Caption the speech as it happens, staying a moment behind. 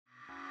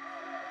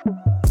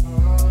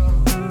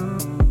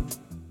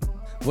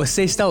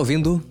Você está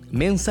ouvindo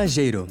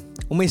Mensageiro,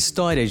 uma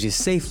história de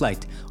Safe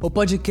Flight, o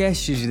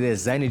podcast de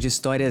design de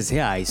histórias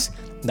reais,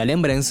 da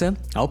lembrança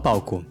ao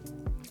palco.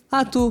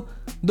 Ato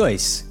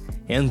 2.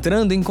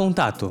 Entrando em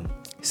contato.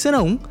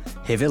 Cena 1.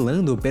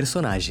 Revelando o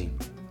personagem.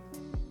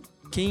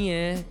 Quem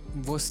é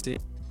você,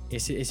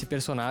 esse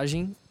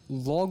personagem,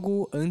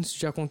 logo antes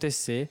de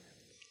acontecer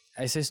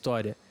essa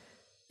história?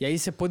 E aí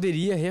você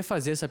poderia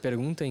refazer essa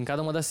pergunta em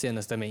cada uma das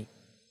cenas também,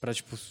 pra,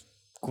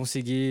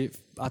 conseguir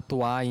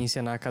atuar e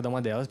encenar cada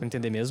uma delas, pra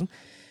entender mesmo.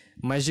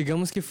 Mas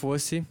digamos que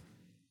fosse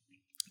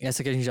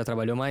essa que a gente já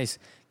trabalhou mais.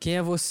 Quem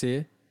é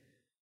você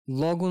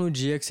logo no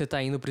dia que você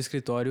tá indo pro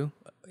escritório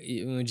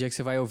e no dia que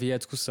você vai ouvir a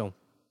discussão?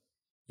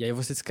 E aí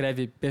você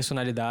escreve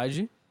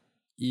personalidade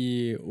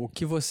e o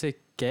que você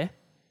quer.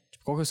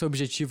 Qual que é o seu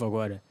objetivo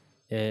agora?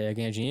 É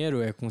ganhar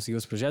dinheiro? É conseguir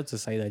os projetos? É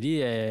sair dali?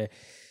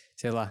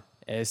 Sei lá,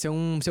 ser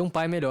um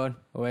pai melhor?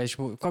 Ou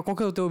qual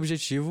que é o teu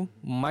objetivo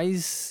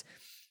mais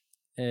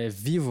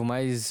vivo,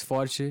 mais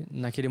forte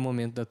naquele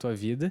momento da tua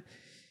vida?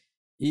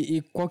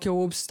 E qual que é o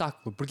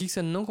obstáculo? Por que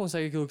você não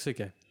consegue aquilo que você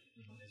quer?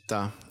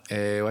 Tá,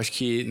 eu acho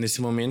que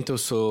nesse momento eu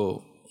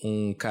sou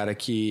um cara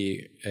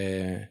que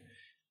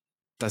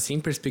tá sem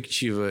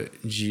perspectiva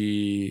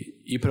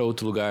de ir para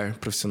outro lugar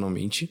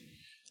profissionalmente.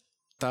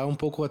 Tá um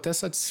pouco até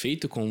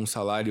satisfeito com o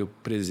salário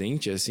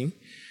presente, assim.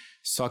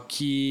 Só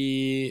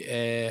que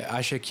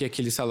acha que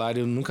aquele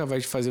salário nunca vai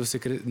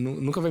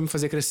nunca vai me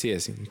fazer crescer,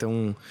 assim.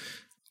 Então,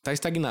 tá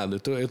estagnado.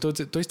 Eu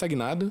tô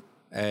estagnado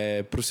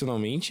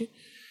profissionalmente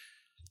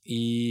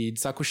e de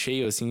saco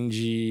cheio, assim,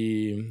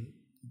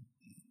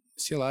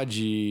 sei lá,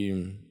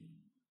 de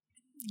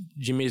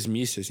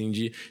mesmice, assim,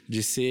 de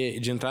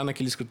entrar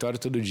naquele escritório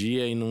todo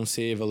dia e não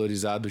ser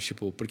valorizado,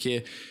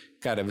 porque,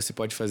 cara,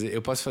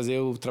 eu posso fazer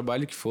o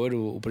trabalho que for,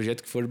 o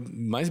projeto que for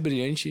mais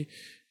brilhante,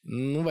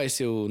 não vai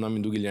ser o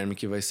nome do Guilherme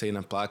que vai sair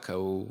na placa,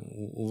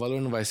 o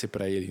valor não vai ser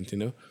pra ele,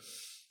 entendeu?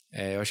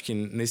 Eu acho que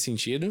nesse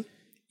sentido,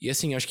 e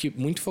assim, acho que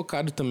muito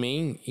focado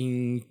também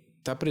em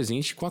estar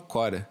presente com a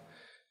Cora,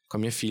 com a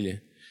minha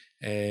filha.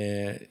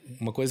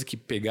 Uma coisa que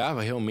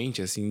pegava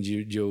realmente, assim,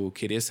 de eu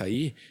querer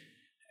sair,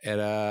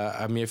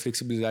 era a minha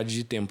flexibilidade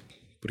de tempo.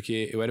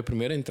 Porque eu era o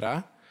primeiro a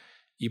entrar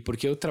e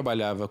porque eu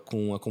trabalhava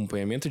com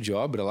acompanhamento de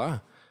obra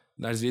lá,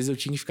 às vezes eu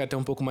tinha que ficar até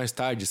um pouco mais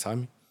tarde,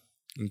 sabe?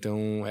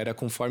 Então, era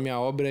conforme a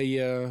obra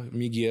ia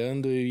me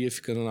guiando, eu ia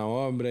ficando na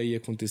obra, ia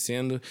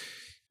acontecendo.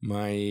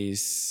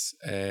 Mas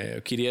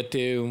eu queria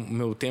ter o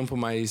meu tempo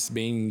mais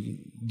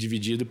bem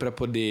dividido para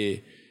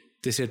poder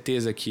ter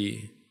certeza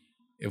que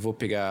eu vou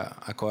pegar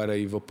a Cora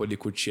e vou poder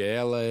curtir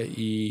ela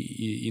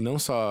e não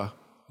só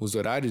os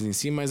horários em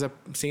si, mas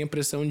sem a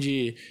pressão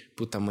de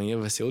puta, amanhã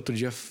vai ser outro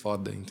dia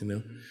foda,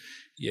 entendeu?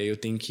 E aí eu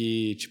tenho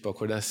que,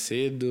 acordar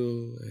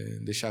cedo,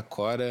 deixar a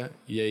Cora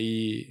e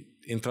aí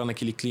entrar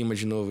naquele clima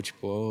de novo,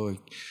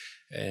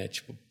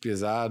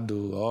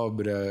 pesado,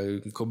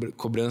 obra,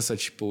 cobrança,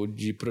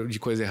 de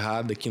coisa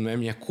errada que não é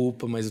minha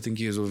culpa, mas eu tenho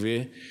que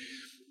resolver.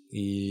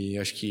 E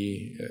acho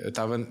que eu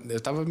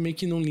tava meio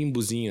que num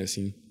limbozinho,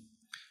 assim.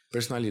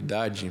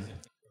 Personalidade,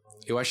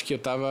 eu acho que eu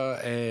tava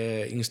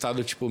em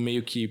estado,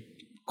 meio que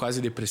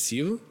quase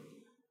depressivo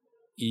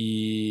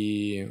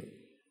e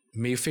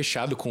meio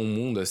fechado com o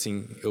mundo,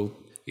 assim.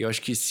 Eu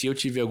acho que se eu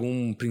tive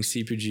algum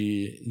princípio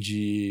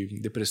de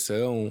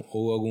depressão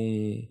ou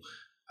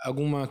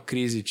alguma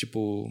crise,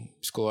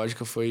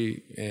 psicológica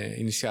foi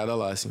iniciada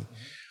lá, assim.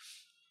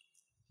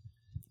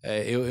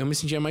 Eu me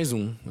sentia mais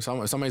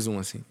só mais um,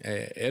 assim.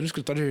 Era um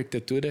escritório de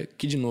arquitetura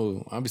que, de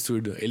novo, um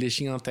absurdo. Eles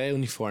tinham até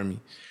uniforme.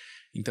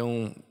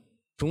 Então,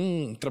 para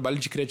um trabalho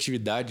de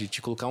criatividade,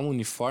 te colocar um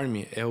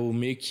uniforme é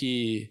meio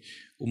que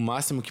o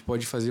máximo que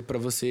pode fazer para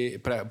você,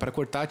 para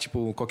cortar,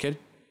 qualquer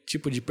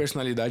tipo de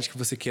personalidade que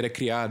você queira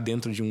criar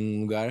dentro de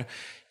um lugar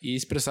e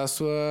expressar a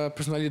sua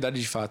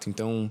personalidade de fato.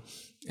 Então,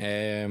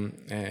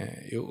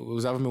 eu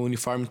usava meu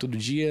uniforme todo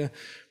dia,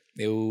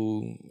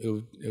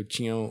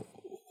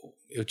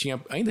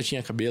 ainda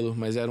tinha cabelo,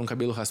 mas era um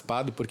cabelo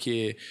raspado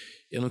porque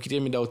eu não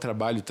queria me dar o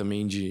trabalho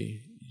também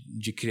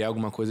de criar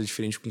alguma coisa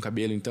diferente com o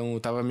cabelo. Então eu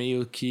tava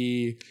meio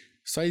que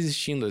só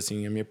existindo,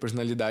 assim. A minha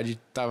personalidade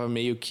tava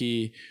meio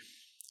que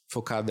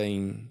focada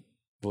em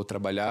vou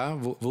trabalhar,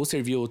 vou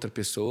servir outra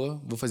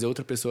pessoa, vou fazer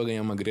outra pessoa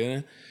ganhar uma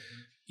grana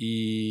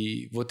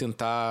e vou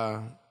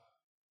tentar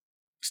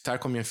estar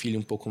com a minha filha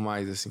um pouco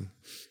mais, assim.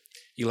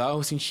 E lá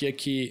eu sentia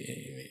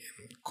que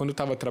quando eu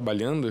tava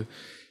trabalhando,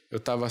 eu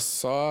tava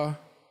só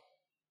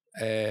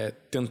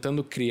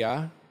tentando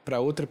criar para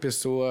outra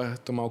pessoa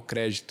tomar o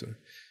crédito.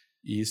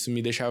 E isso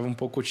me deixava um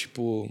pouco,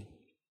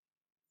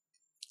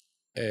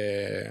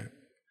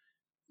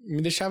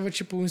 me deixava,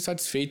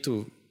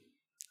 insatisfeito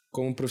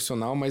como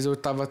profissional, mas eu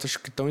tava, acho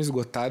que, tão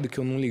esgotado que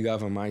eu não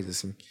ligava mais,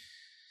 assim.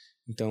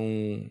 Então,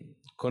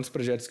 quantos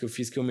projetos que eu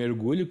fiz que eu me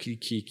orgulho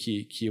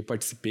que eu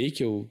participei,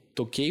 que eu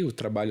toquei o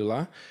trabalho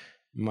lá,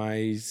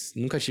 mas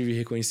nunca tive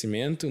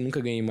reconhecimento,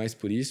 nunca ganhei mais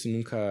por isso,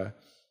 nunca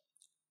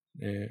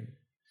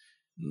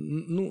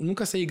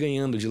saí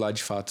ganhando de lá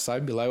de fato,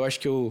 sabe? Lá eu acho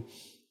que eu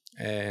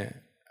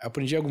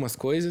aprendi algumas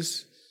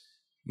coisas,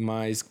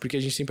 Mas, porque a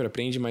gente sempre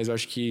aprende, mas eu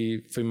acho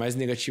que foi mais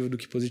negativo do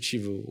que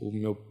positivo o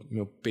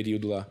meu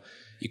período lá.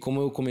 E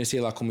como eu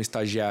comecei lá como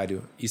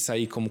estagiário e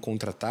saí como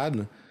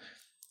contratado,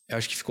 eu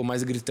acho que ficou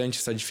mais gritante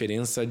essa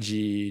diferença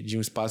de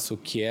um espaço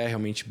que é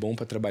realmente bom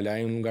para trabalhar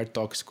em um lugar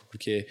tóxico.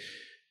 Porque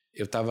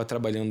eu estava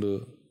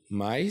trabalhando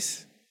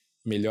mais,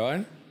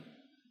 melhor,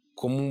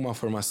 como uma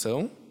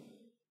formação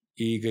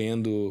e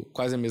ganhando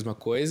quase a mesma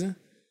coisa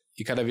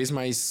e cada vez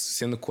mais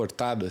sendo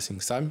cortado, assim,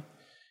 sabe?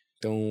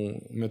 Então,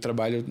 o meu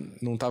trabalho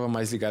não estava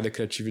mais ligado à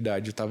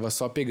criatividade. Eu estava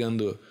só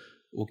pegando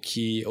o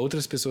que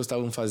outras pessoas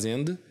estavam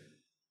fazendo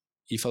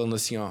e falando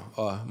assim,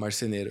 ó,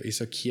 marceneiro,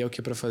 isso aqui é o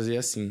que é para fazer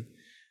assim.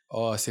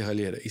 Ó,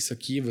 serralheira, isso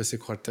aqui você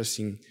corta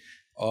assim.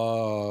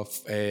 Ó,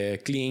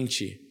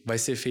 cliente, vai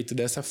ser feito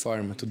dessa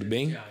forma, tudo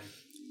bem?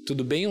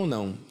 Tudo bem ou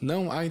não?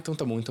 Não? Ah, então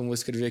tá bom. Então vou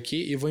escrever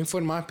aqui e vou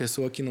informar a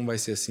pessoa que não vai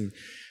ser assim.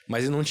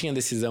 Mas eu não tinha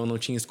decisão, não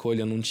tinha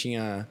escolha, não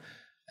tinha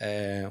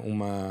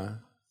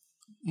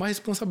uma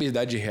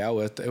responsabilidade real.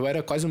 Eu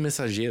era quase um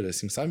mensageiro,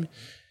 assim, sabe?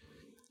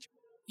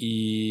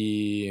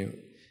 E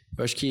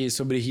eu acho que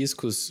sobre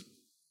riscos,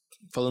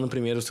 falando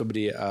primeiro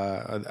sobre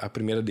a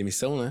primeira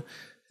demissão, né?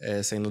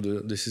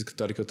 Saindo desse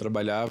escritório que eu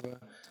trabalhava,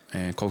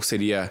 qual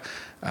seria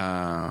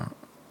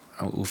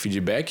o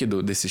feedback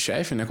desse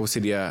chefe, né? Qual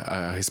seria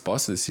a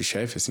resposta desse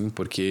chefe, assim,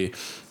 porque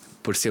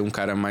por ser um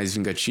cara mais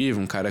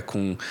vingativo, um cara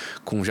com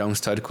já um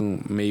histórico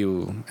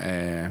meio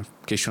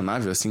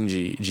questionável, assim,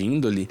 de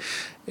índole,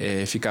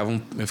 eu ficava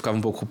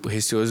um pouco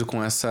receoso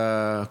com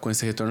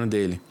esse retorno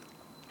dele.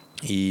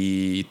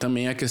 E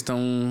também a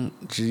questão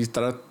de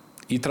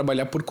ir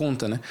trabalhar por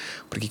conta, né?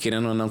 Porque,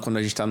 querendo ou não, quando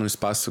a gente está num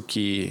espaço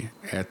que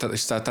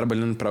está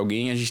trabalhando para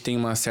alguém, a gente tem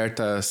uma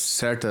certa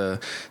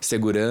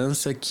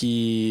segurança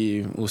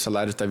que o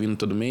salário está vindo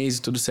todo mês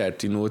e tudo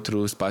certo. E no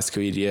outro espaço que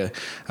eu iria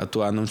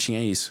atuar não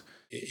tinha isso.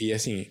 E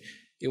assim,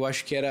 eu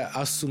acho que era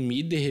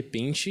assumir de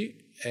repente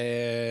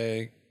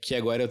que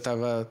agora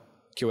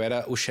que eu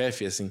era o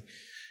chefe, assim.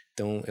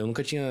 Então, eu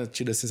nunca tinha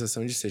tido a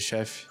sensação de ser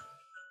chefe.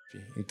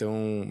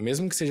 Então,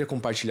 mesmo que seja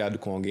compartilhado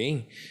com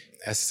alguém,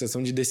 essa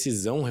sensação de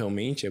decisão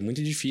realmente é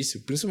muito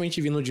difícil. Principalmente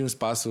vindo de um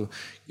espaço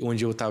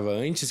onde eu estava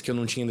antes, que eu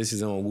não tinha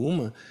decisão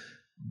alguma.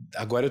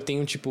 Agora eu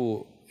tenho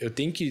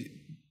que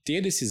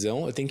ter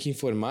decisão, eu tenho que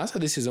informar essa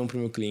decisão para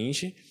o meu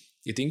cliente,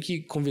 eu tenho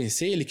que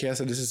convencer ele que é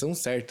essa decisão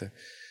certa.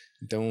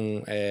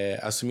 Então,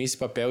 assumir esse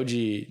papel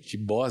de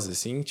boss,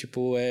 assim,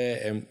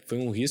 foi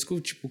um risco,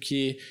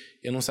 que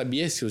eu não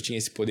sabia se eu tinha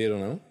esse poder ou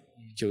não.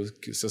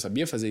 Se eu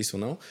sabia fazer isso ou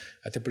não,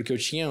 até porque eu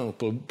tinha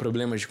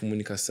problemas de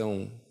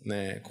comunicação,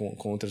 né,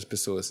 com outras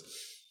pessoas.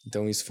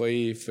 Então isso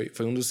foi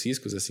um dos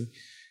riscos, assim,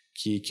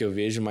 que eu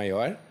vejo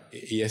maior.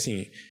 E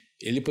assim,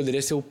 ele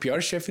poderia ser o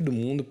pior chefe do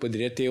mundo,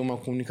 poderia ter uma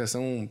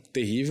comunicação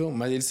terrível,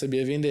 mas ele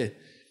sabia vender.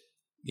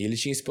 E ele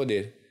tinha esse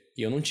poder.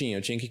 E eu não tinha,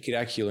 eu tinha que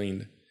criar aquilo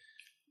ainda.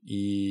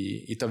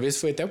 E talvez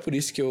foi até por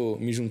isso que eu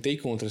me juntei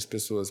com outras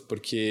pessoas,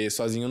 porque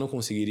sozinho eu não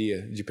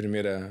conseguiria de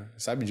primeira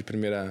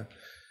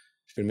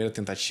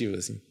tentativa,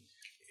 assim.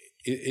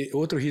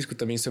 Outro risco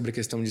também sobre a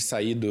questão de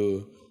sair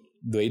do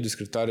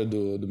escritório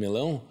do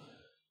melão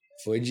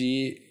foi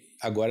de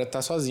agora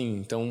estar sozinho.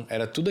 Então,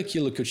 era tudo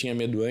aquilo que eu tinha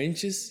medo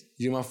antes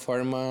de uma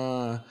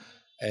forma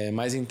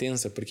mais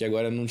intensa, porque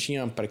agora não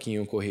tinha para quem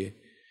eu correr.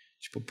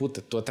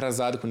 Puta, tô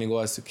atrasado com o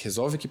negócio,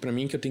 resolve aqui pra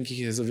mim que eu tenho que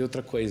resolver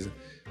outra coisa.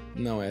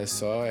 Não, é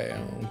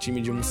um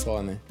time de um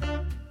só, né?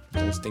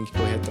 Então, você tem que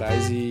correr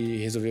atrás e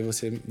resolver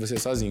você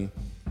sozinho.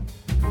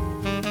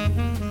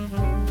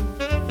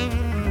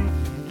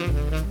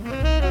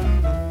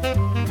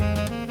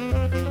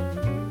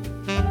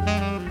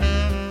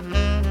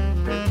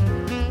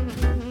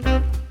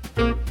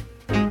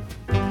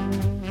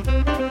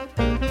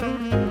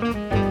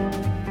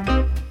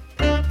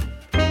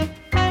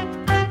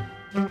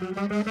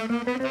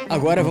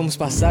 Agora vamos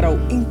passar ao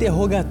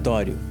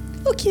interrogatório.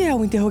 O que é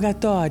um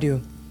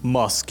interrogatório?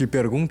 Mas que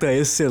pergunta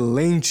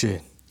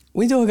excelente!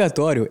 O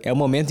interrogatório é o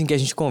momento em que a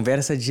gente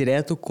conversa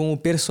direto com o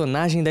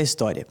personagem da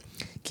história,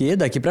 que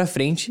daqui pra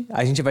frente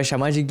a gente vai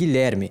chamar de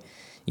Guilherme,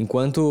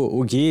 enquanto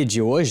o Gui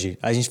de hoje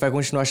a gente vai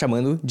continuar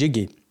chamando de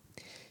Gui.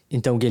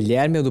 Então,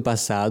 Guilherme é do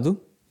passado.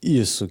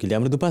 Isso,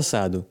 Guilherme é do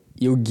passado.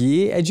 E o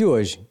Gui é de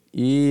hoje.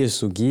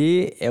 Isso, o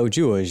Gui é o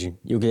de hoje.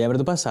 E o Guilherme é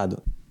do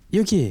passado. E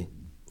o Gui?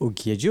 O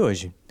Gui é de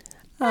hoje.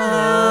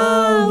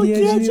 O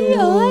Gui é de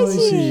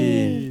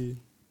hoje!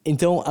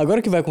 Então,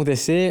 agora o que vai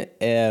acontecer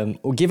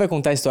o Gui vai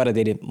contar a história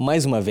dele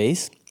mais uma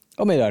vez.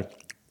 Ou melhor,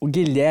 o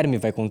Guilherme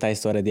vai contar a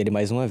história dele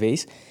mais uma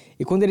vez.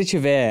 E quando ele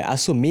tiver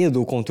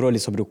assumido o controle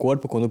sobre o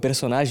corpo, quando o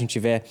personagem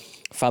estiver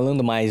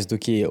falando mais do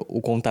que o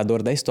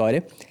contador da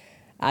história,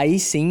 aí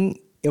sim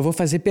eu vou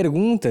fazer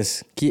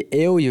perguntas que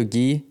eu e o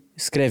Gui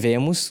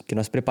escrevemos, que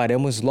nós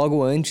preparamos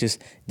logo antes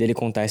dele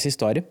contar essa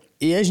história.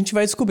 E a gente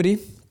vai descobrir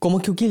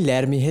como que o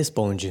Guilherme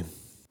responde.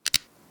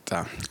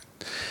 Tá.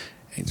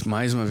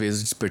 Mais uma vez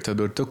o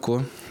despertador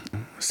tocou,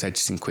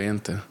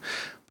 7h50.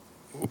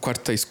 O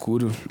quarto tá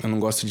escuro, eu não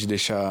gosto de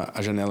deixar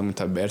a janela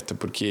muito aberta,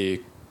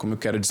 porque como eu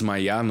quero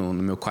desmaiar no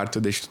meu quarto,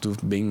 eu deixo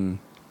tudo bem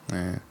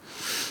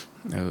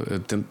Eu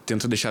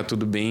tento deixar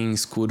tudo bem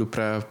escuro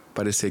pra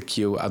parecer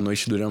que a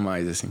noite dura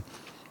mais, assim.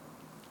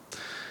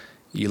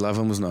 E lá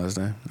vamos nós,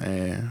 né?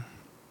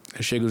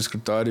 Eu chego no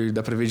escritório e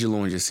dá pra ver de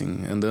longe,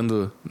 assim.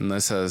 Andando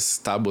nessas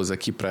tábuas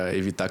aqui pra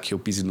evitar que eu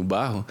pise no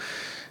barro,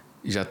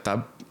 já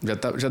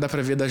dá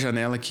pra ver da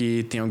janela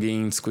que tem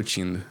alguém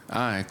discutindo.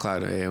 Ah, é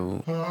claro,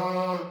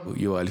 o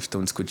e o Olive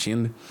estão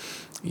discutindo.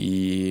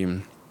 E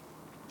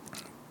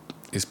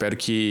espero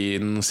que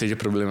não seja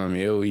problema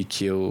meu e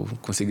que eu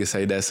consiga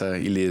sair dessa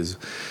ileso.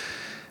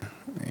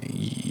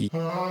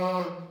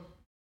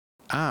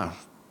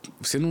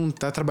 Você não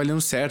tá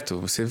trabalhando certo.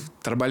 Você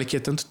trabalha aqui há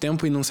tanto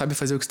tempo e não sabe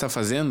fazer o que você tá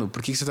fazendo.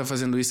 Por que você tá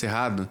fazendo isso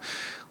errado?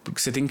 Porque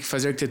você tem que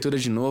fazer arquitetura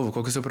de novo.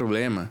 Qual que é o seu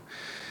problema?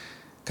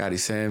 Cara,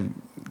 isso é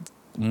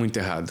muito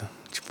errado.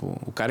 Tipo,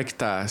 o cara que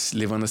tá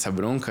levando essa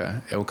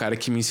bronca é o cara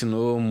que me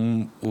ensinou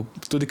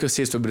tudo que eu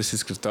sei sobre esse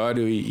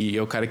escritório e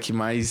é o cara que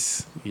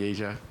mais... E aí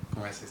já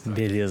começa a história.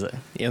 Beleza.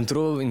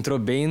 Entrou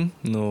bem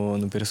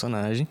no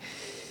personagem.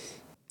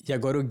 E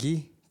agora o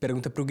Gui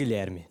pergunta pro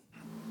Guilherme.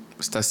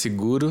 Você tá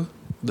seguro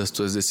das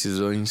tuas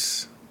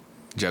decisões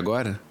de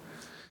agora?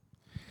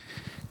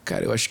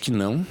 Cara, eu acho que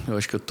não. Eu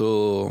acho que eu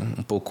tô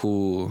um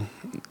pouco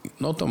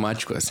no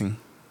automático, assim.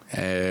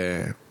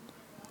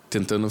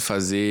 Tentando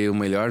fazer o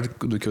melhor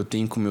do que eu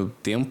tenho com o meu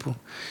tempo.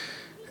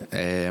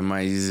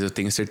 Mas eu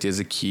tenho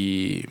certeza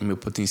que meu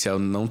potencial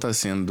não tá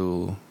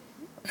sendo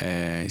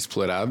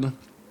explorado.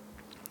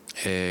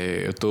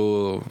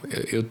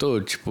 Eu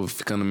tô, tipo,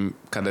 ficando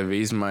cada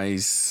vez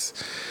mais...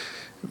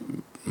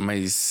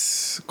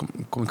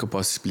 Como que eu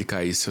posso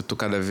explicar isso? Eu tô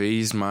cada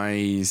vez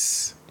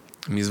mais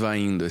me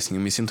esvaindo, assim.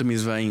 Eu me sinto me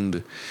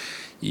esvaindo.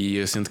 E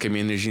eu sinto que a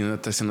minha energia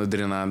tá sendo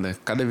drenada.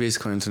 Cada vez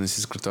que eu entro nesse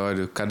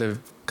escritório,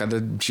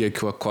 cada dia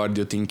que eu acordo,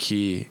 eu tenho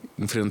que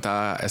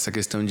enfrentar essa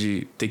questão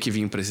de ter que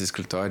vir para esse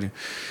escritório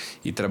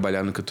e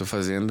trabalhar no que eu tô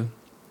fazendo.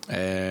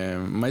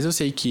 Mas eu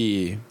sei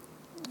que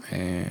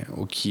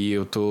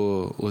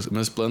os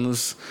meus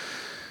planos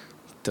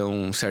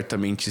estão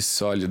certamente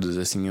sólidos,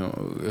 assim.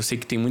 Eu sei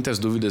que tem muitas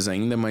dúvidas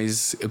ainda,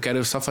 mas eu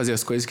quero só fazer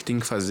as coisas que tenho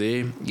que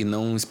fazer e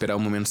não esperar o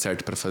momento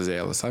certo para fazer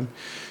elas, sabe?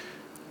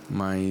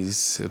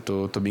 Mas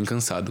eu tô bem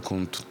cansado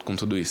com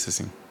tudo isso,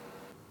 assim.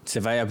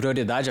 A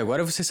prioridade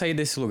agora é você sair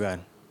desse lugar.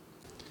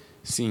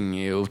 Sim,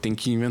 eu tenho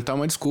que inventar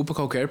uma desculpa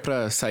qualquer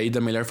para sair da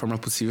melhor forma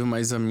possível,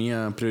 mas a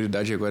minha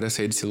prioridade agora é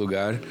sair desse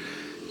lugar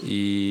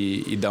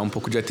e dar um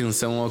pouco de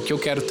atenção ao que eu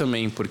quero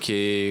também,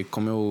 porque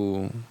como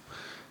eu...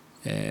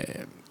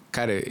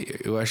 Cara,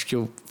 eu acho que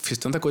eu fiz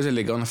tanta coisa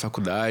legal na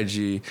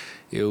faculdade,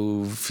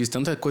 eu fiz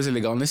tanta coisa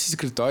legal nesse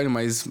escritório,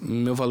 mas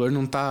meu valor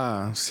não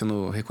tá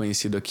sendo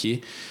reconhecido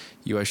aqui.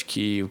 E eu acho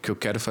que o que eu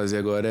quero fazer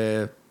agora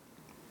é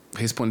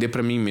responder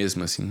pra mim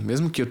mesmo, assim.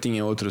 Mesmo que eu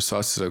tenha outros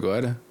sócios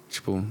agora,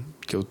 tipo,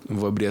 que eu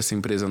vou abrir essa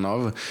empresa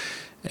nova,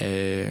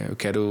 eu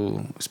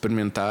quero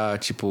experimentar,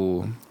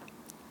 tipo,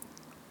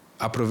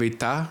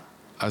 aproveitar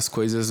as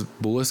coisas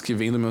boas que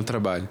vêm do meu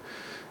trabalho.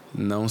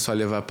 Não só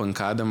levar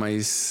pancada,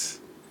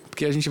 mas...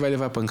 Porque a gente vai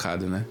levar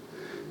pancada, né?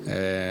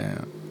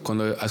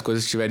 Quando as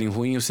coisas estiverem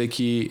ruins, eu sei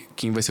que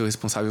quem vai ser o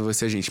responsável vai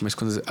ser a gente. Mas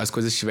quando as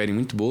coisas estiverem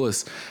muito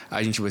boas,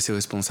 a gente vai ser o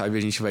responsável e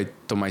a gente vai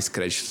tomar esse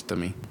crédito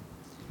também.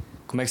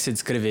 Como é que você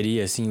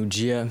descreveria, assim, o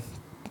dia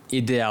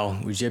ideal,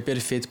 o dia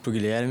perfeito pro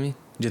Guilherme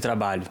de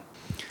trabalho?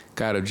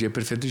 Cara, o dia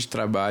perfeito de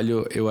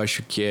trabalho, eu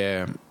acho que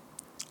é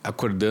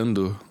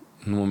acordando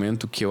no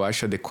momento que eu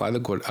acho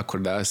adequado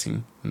acordar,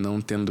 assim.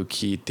 Não tendo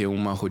que ter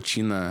uma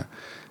rotina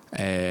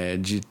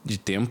de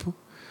tempo.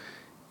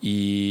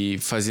 E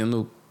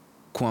fazendo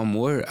com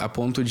amor a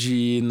ponto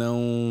de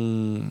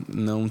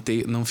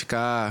não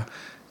ficar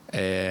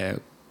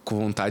com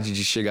vontade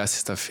de chegar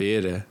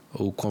sexta-feira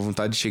ou com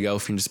vontade de chegar ao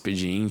fim do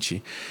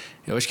expediente.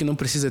 Eu acho que não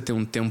precisa ter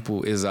um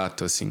tempo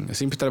exato, assim. Eu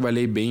sempre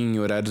trabalhei bem em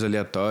horários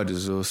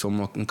aleatórios. Eu sou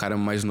um cara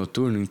mais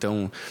noturno,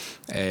 então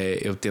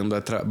eu tendo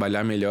a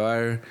trabalhar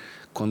melhor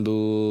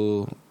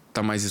quando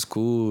tá mais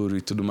escuro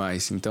e tudo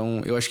mais.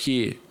 Então, eu acho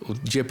que o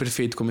dia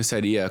perfeito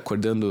começaria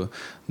acordando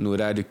no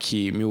horário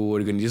que meu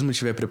organismo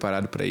estiver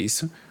preparado para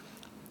isso,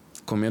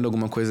 comendo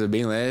alguma coisa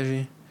bem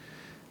leve,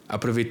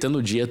 aproveitando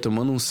o dia,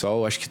 tomando um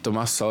sol. Acho que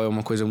tomar sol é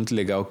uma coisa muito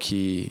legal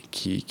que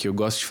eu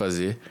gosto de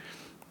fazer,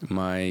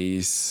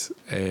 mas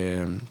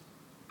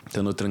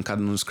estando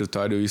trancado no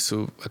escritório,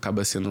 isso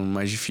acaba sendo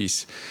mais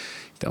difícil.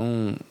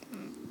 Então,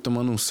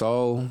 tomando um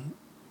sol,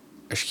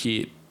 acho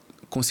que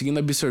conseguindo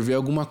absorver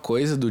alguma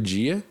coisa do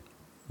dia,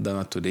 da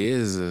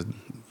natureza,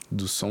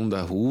 do som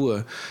da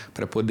rua,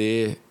 para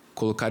poder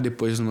colocar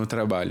depois no meu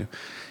trabalho.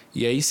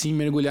 E aí sim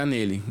mergulhar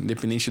nele,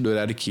 independente do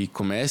horário que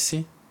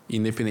comece e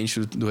independente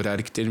do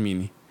horário que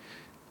termine.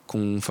 Com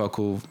um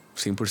foco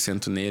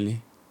 100% nele,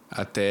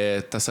 até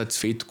estar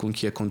satisfeito com o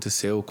que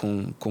aconteceu,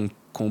 com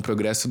o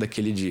progresso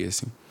daquele dia,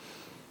 assim.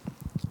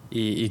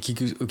 E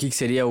o que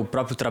seria o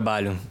próprio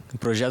trabalho? Um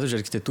projeto de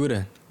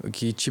arquitetura?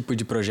 Que tipo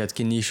de projeto?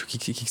 Que nicho? O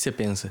que você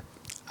pensa?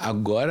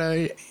 Agora,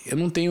 eu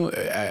não tenho...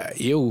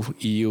 Eu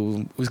e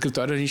o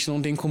escritório, a gente não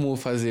tem como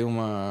fazer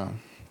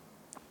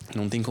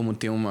não tem como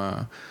ter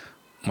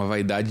uma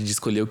vaidade de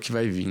escolher o que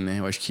vai vir, né?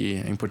 Eu acho que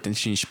é importante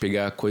a gente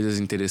pegar coisas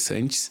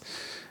interessantes,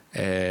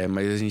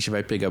 mas a gente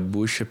vai pegar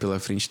bucha pela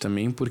frente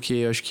também, porque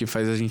eu acho que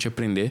faz a gente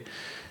aprender.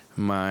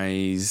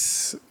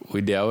 Mas o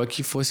ideal é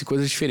que fosse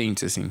coisas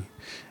diferentes, assim.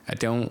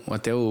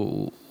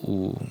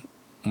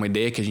 Uma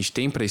ideia que a gente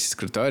tem para esse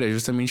escritório é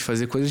justamente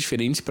fazer coisas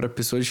diferentes para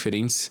pessoas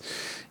diferentes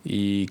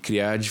e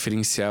criar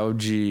diferencial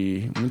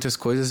de muitas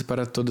coisas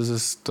para todas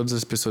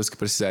as pessoas que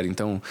precisarem.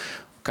 Então,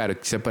 cara,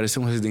 que se aparecer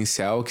um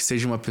residencial, que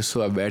seja uma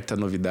pessoa aberta a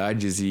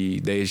novidades e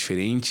ideias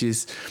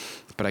diferentes,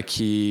 para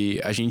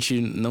que a gente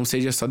não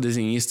seja só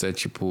desenhista,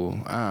 tipo,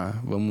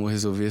 vamos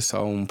resolver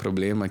só um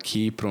problema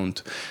aqui e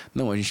pronto.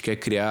 Não, a gente quer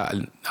criar,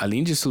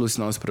 além de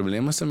solucionar os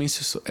problemas, também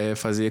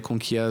fazer com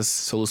que as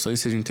soluções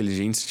sejam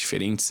inteligentes,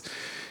 diferentes,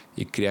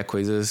 e criar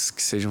coisas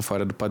que sejam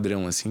fora do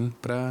padrão, assim,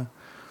 para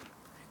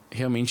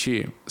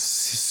realmente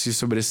se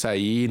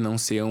sobressair e não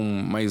ser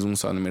mais um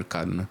só no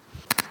mercado, né?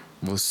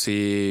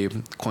 Você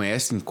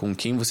conhece com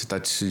quem você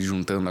está se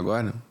juntando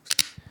agora?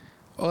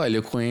 Olha,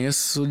 eu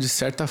conheço de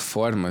certa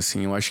forma,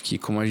 assim, eu acho que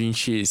como a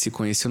gente se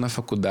conheceu na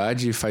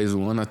faculdade faz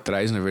um ano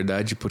atrás, na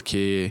verdade,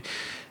 porque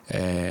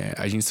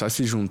a gente só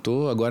se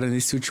juntou agora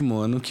nesse último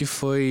ano, que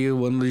foi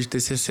o ano de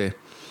TCC.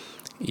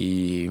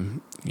 E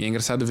é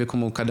engraçado ver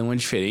como cada um é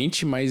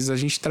diferente, mas a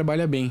gente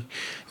trabalha bem.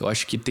 Eu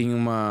acho que tem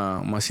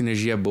uma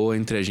sinergia boa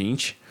entre a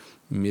gente,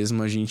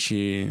 mesmo a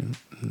gente...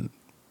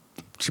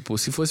 Tipo,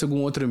 se fosse algum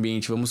outro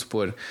ambiente, vamos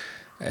supor,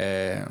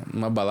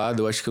 numa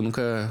balada, eu acho que eu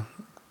nunca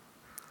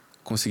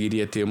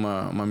conseguiria ter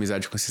uma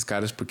amizade com esses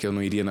caras, porque eu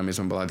não iria na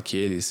mesma balada que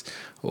eles.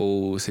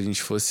 Ou se a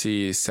gente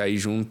fosse sair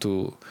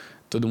junto,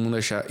 todo mundo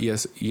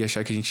ia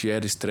achar que a gente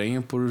era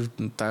estranho por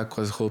estar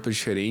com as roupas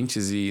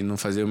diferentes e não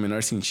fazer o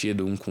menor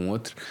sentido um com o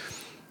outro.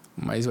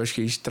 Mas eu acho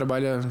que a gente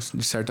trabalha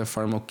de certa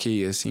forma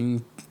ok,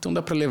 assim, então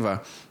dá pra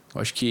levar.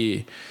 Eu acho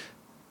que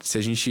se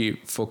a gente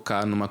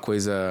focar numa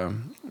coisa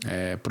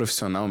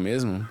profissional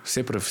mesmo,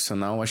 ser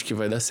profissional, acho que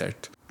vai dar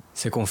certo.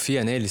 Você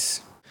confia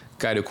neles?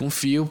 Cara, eu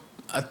confio,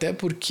 até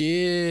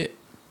porque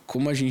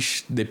como a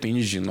gente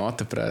depende de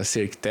nota para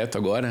ser arquiteto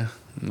agora,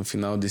 no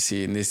final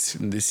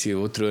desse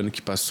outro ano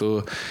que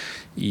passou,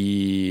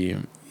 e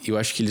eu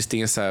acho que eles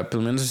têm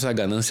pelo menos essa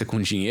ganância com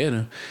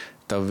dinheiro,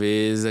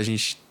 talvez a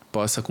gente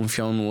possa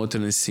confiar um no outro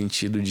nesse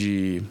sentido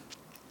de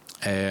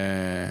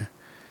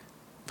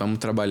vamos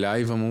trabalhar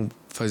e vamos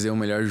fazer o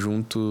melhor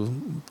junto,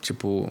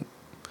 tipo,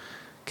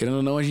 querendo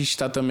ou não, a gente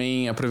tá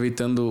também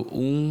aproveitando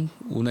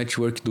o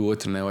network do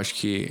outro, né? Eu acho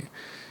que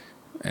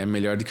é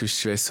melhor do que eu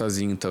estivesse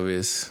sozinho,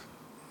 talvez.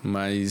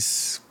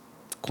 Mas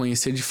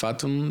conhecer de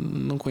fato, eu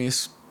não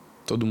conheço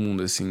todo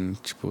mundo, assim,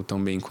 tipo,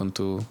 tão bem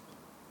quanto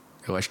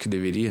eu acho que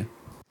deveria.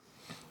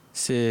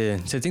 Você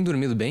tem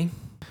dormido bem?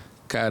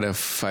 Cara,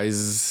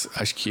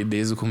 acho que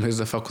desde o começo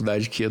da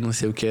faculdade que eu não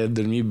sei o que é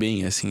dormir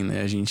bem, assim,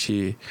 né? A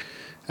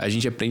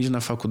gente aprende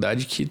na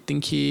faculdade que tem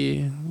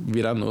que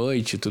virar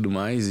noite e tudo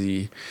mais,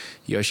 e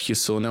eu acho que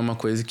sono é uma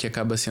coisa que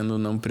acaba sendo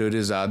não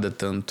priorizada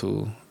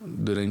tanto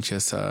durante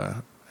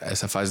essa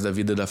fase da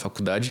vida da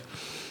faculdade.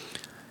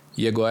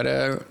 E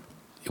agora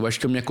eu acho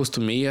que eu me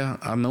acostumei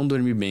a não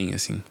dormir bem,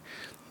 assim.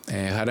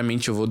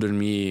 Raramente eu vou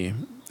dormir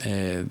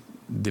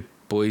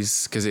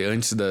depois, quer dizer,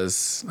 antes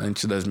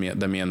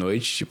da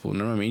meia-noite. Tipo,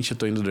 normalmente eu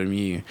tô indo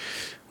dormir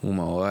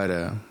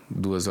 1h,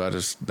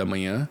 2h da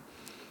manhã.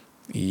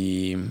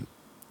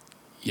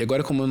 E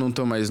agora, como eu não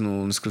tô mais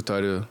no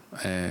escritório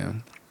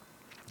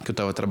que eu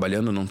tava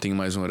trabalhando, não tenho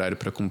mais um horário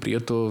para cumprir,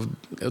 eu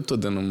tô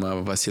dando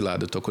uma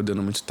vacilada, eu tô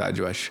acordando muito tarde,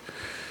 eu acho.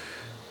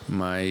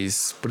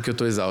 Mas porque eu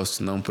tô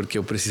exausto, não porque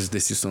eu preciso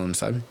desse sono,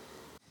 sabe?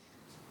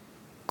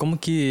 Como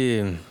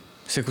que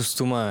você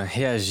costuma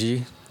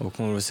reagir, ou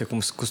como você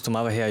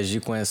costumava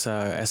reagir com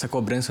essa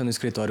cobrança no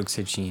escritório que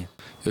você tinha?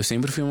 Eu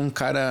sempre fui um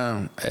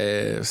cara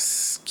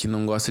que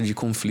não gosta de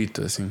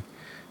conflito, assim.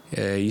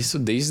 Isso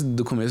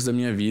desde o começo da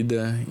minha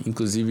vida.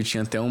 Inclusive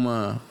tinha até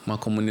uma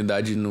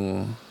comunidade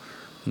no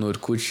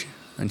Orkut,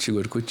 antigo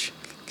Orkut,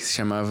 que se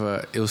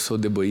chamava Eu Sou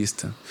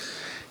Deboísta.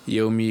 E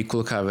eu me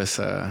colocava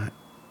essa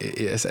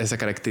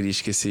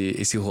característica,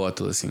 esse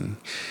rótulo, assim.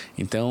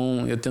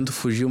 Então eu tento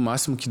fugir o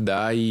máximo que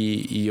dá,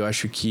 e eu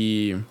acho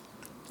que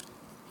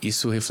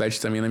isso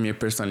reflete também na minha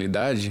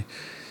personalidade,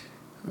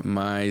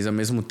 mas ao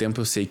mesmo tempo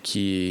eu sei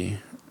que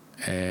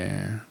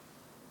é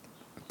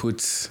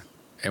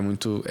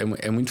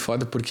muito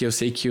foda, porque eu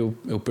sei que eu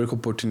perco a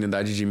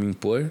oportunidade de me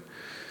impor,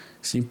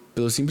 sim,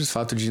 pelo simples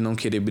fato de não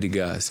querer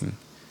brigar, assim.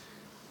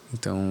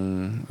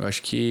 Então eu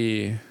acho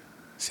que,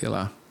 sei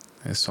lá,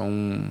 é só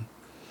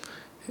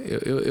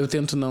eu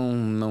tento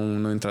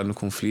não entrar no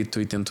conflito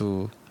e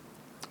tento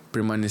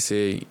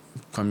permanecer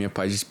com a minha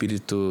paz de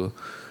espírito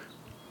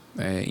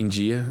em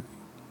dia,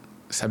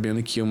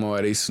 sabendo que uma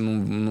hora isso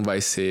não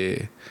vai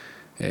ser...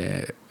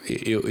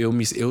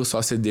 eu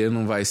só ceder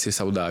não vai ser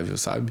saudável,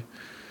 sabe?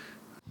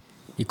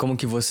 E como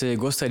que você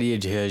gostaria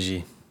de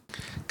reagir?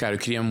 Cara, eu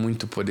queria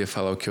muito poder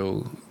falar o que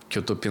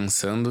eu tô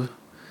pensando,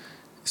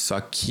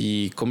 Só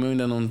que, como eu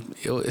ainda não...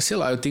 sei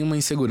lá, eu tenho uma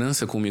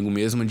insegurança comigo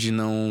mesmo de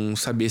não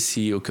saber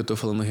se o que eu tô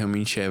falando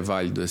realmente é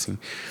válido, assim.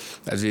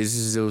 Às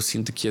vezes eu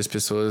sinto que as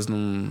pessoas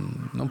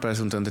não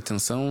prestam tanta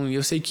atenção, e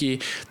eu sei que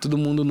todo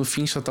mundo no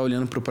fim só tá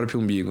olhando pro próprio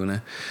umbigo,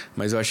 né?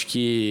 Mas eu acho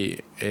que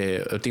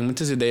eu tenho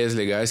muitas ideias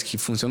legais que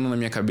funcionam na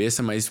minha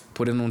cabeça, mas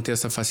por eu não ter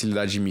essa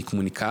facilidade de me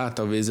comunicar,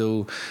 talvez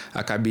eu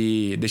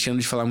acabe deixando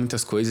de falar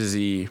muitas coisas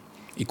e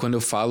quando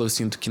eu falo eu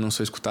sinto que não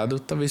sou escutado,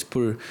 talvez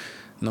por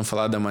não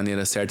falar da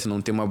maneira certa e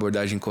não ter uma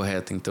abordagem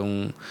correta.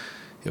 Então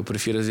eu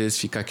prefiro às vezes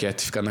ficar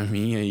quieto, ficar na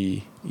minha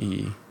e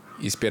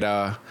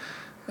esperar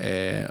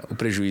o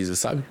prejuízo,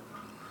 sabe?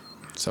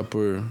 Só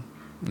por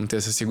não ter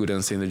essa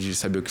segurança ainda de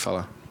saber o que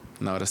falar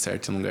na hora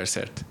certa e no lugar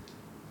certo.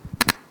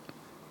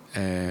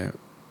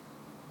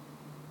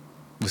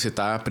 Você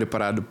tá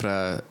preparado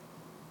para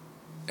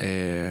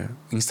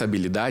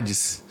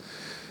instabilidades?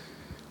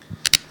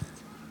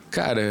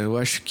 Cara, eu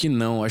acho que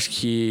não. Acho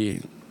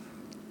que,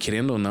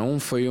 querendo ou não,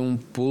 foi um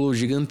pulo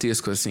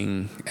gigantesco,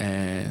 assim.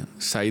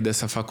 Sair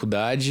dessa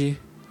faculdade,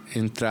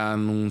 entrar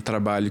num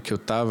trabalho que eu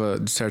tava,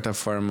 de certa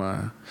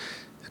forma,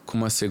 com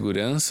uma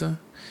segurança.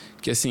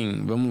 Que,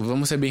 assim,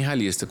 vamos ser bem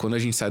realistas. Quando a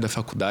gente sai da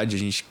faculdade, a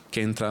gente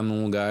quer entrar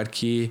num lugar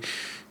que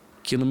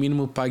no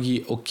mínimo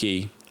pague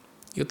ok.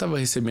 Eu tava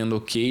recebendo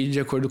ok de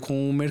acordo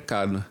com o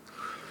mercado.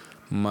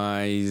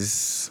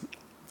 Mas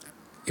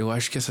eu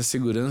acho que essa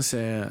segurança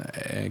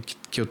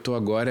que eu tô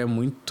agora é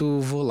muito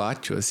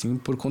volátil, assim,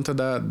 por conta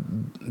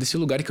desse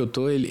lugar que eu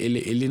tô,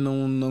 ele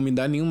não me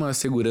dá nenhuma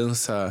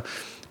segurança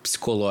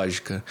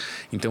psicológica.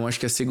 Então, eu acho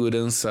que a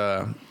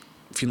segurança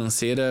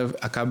financeira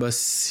acaba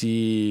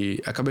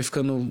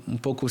ficando um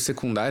pouco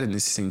secundária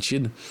nesse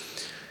sentido.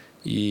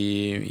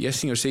 E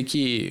assim, eu sei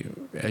que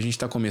a gente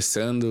tá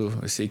começando,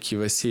 eu sei que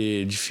vai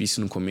ser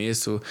difícil no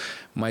começo,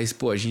 mas,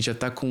 pô, a gente já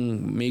tá com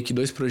meio que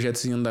 2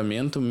 projetos em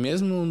andamento,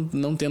 mesmo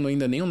não tendo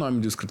ainda nem o nome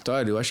do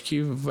escritório, eu acho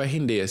que vai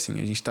render, assim.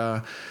 A gente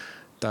tá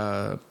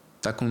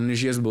com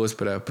energias boas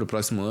para pro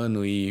próximo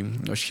ano e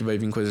eu acho que vai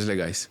vir coisas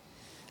legais.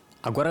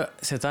 Agora,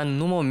 você tá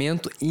no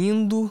momento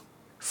indo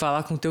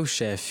falar com o teu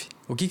chefe.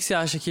 Como que você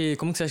acha que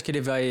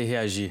ele vai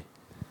reagir?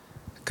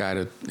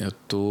 Cara, eu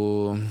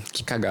tô...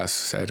 Que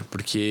cagaço, sério.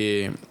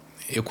 Porque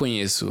eu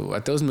conheço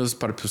até os meus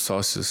próprios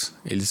sócios.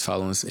 Eles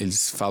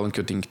falam que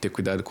eu tenho que ter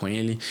cuidado com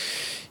ele.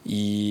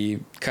 E,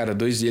 cara,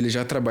 2 deles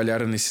já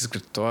trabalharam nesse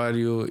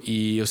escritório.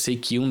 E eu sei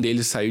que um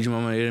deles saiu de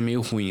uma maneira meio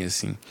ruim,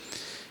 assim.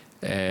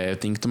 Eu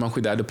tenho que tomar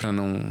cuidado pra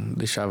não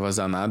deixar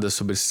vazar nada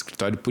sobre esse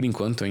escritório por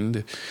enquanto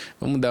ainda.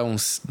 Vamos dar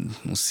uns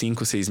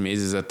 5, 6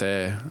 meses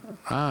até...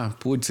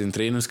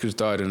 entrei no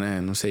escritório,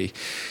 né? Não sei.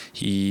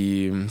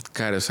 E,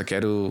 cara, eu só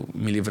quero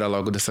me livrar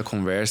logo dessa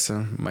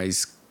conversa,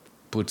 mas,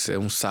 é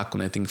um saco,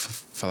 né? Tem que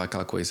falar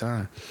aquela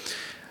coisa,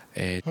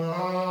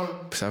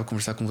 precisava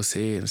conversar com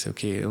você, não sei o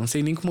quê. Eu não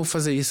sei nem como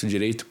fazer isso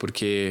direito,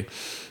 porque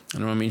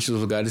normalmente nos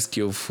lugares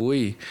que eu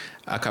fui,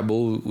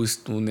 acabou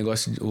o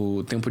negócio,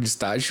 o tempo de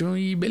estágio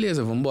e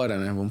beleza, vamos embora,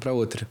 né? Vamos pra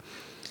outra.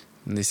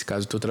 Nesse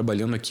caso, eu tô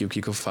trabalhando aqui, o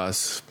que eu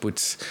faço?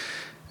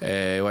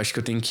 Eu acho que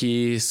eu tenho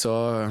que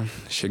só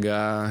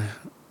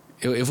chegar...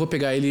 Eu vou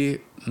pegar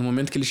ele no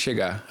momento que ele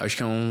chegar. Acho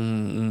que é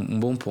um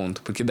bom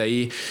ponto. Porque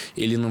daí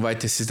ele não vai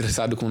ter se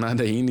estressado com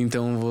nada ainda.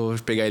 Então eu vou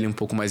pegar ele um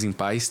pouco mais em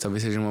paz.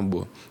 Talvez seja uma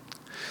boa.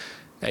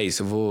 É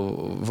isso, eu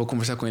vou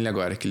conversar com ele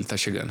agora, que ele tá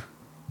chegando.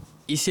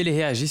 E se ele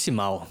reagisse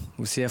mal,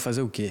 você ia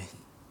fazer o quê?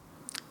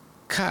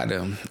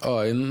 Cara,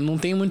 eu não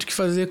tenho muito o que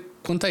fazer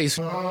quanto a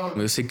isso.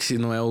 Eu sei que se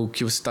não é o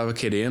que você estava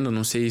querendo,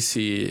 não sei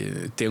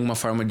se tem alguma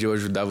forma de eu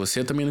ajudar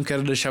você. Eu também não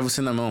quero deixar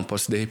você na mão.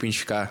 Posso, de repente,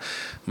 ficar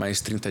mais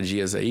 30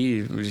 dias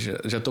aí.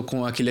 Já tô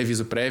com aquele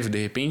aviso prévio, de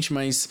repente,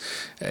 mas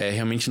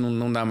realmente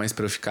não dá mais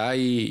para eu ficar.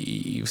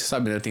 E você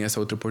sabe, né? Tem essa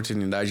outra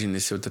oportunidade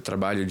nesse outro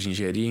trabalho de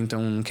engenharia,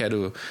 então não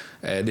quero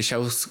deixar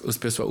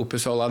o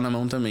pessoal lá na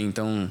mão também.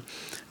 Então,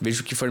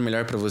 vejo o que for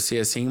melhor para você,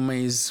 assim,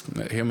 mas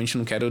realmente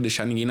não quero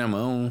deixar ninguém na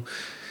mão.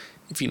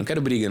 Enfim, não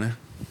quero briga, né?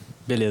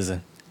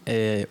 Beleza.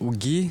 O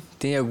Gui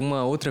tem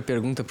alguma outra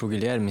pergunta pro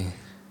Guilherme?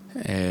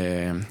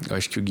 Eu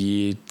acho que o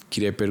Gui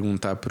queria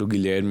perguntar pro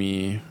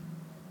Guilherme...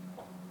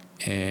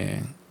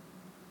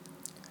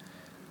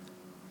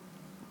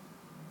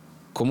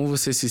 como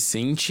você se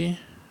sente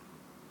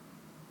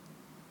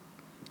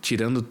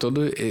tirando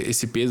todo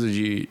esse peso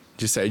de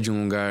sair de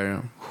um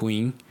lugar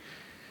ruim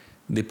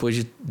depois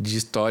de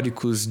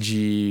históricos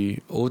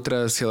de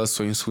outras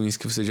relações ruins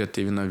que você já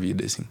teve na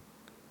vida, assim?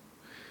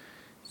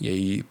 E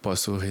aí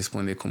posso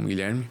responder como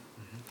Guilherme?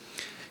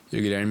 E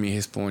o Guilherme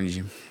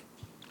responde...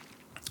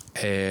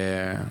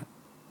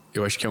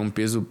 eu acho que é um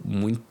peso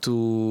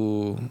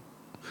muito...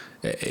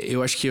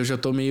 eu acho que eu já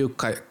tô meio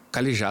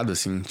calejado,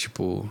 assim.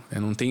 Tipo, eu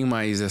não tenho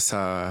mais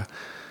essa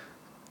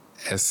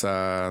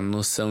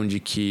noção de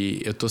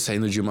que eu tô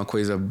saindo de uma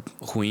coisa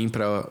ruim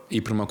pra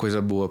ir pra uma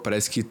coisa boa.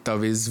 Parece que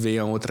talvez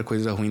venha outra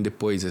coisa ruim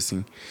depois,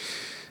 assim.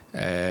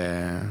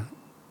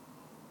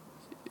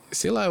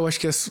 Sei lá, eu acho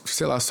que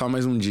só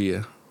mais um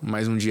dia.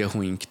 Mais um dia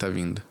ruim que tá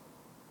vindo.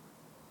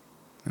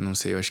 Eu não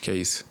sei, eu acho que é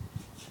isso.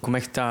 Como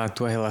é que tá a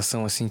tua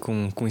relação, assim,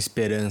 com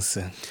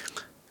esperança?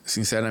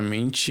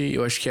 sinceramente,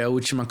 eu acho que é a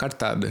última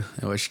cartada.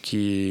 Eu acho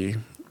que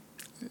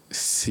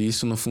se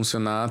isso não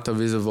funcionar,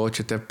 talvez eu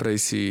volte até para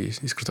esse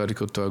escritório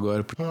que eu tô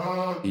agora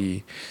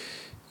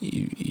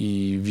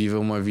e viva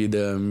uma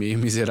vida meio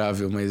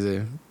miserável, mas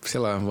sei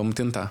lá, vamos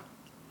tentar.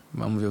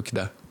 Vamos ver o que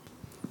dá.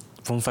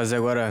 Vamos fazer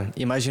agora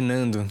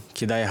imaginando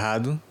que dá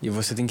errado e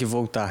você tem que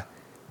voltar.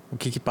 O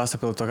que passa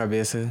pela tua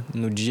cabeça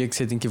no dia que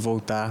você tem que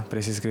voltar para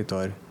esse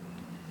escritório?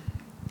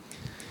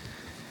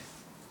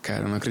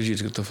 Cara, eu não acredito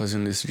que eu tô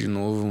fazendo isso de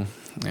novo.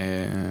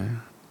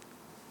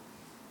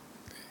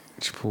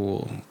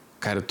 Tipo,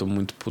 cara, eu tô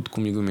muito puto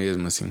comigo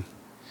mesmo, assim.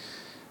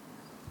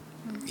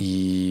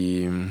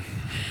 E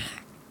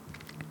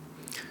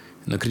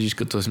não acredito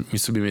que eu tô me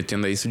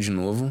submetendo a isso de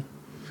novo.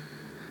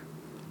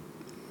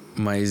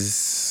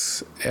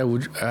 Mas é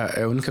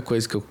a única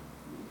coisa que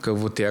eu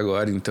vou ter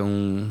agora,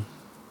 então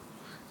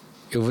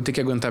eu vou ter que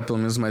aguentar pelo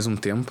menos mais um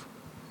tempo.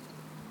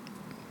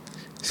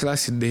 Sei lá,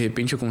 se de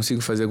repente eu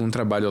consigo fazer algum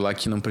trabalho lá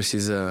que eu não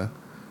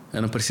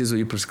preciso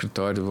ir pro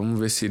escritório. Vamos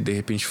ver se de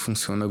repente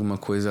funciona alguma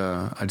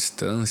coisa à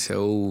distância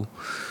ou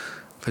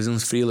fazer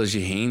uns freelas de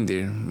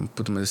render.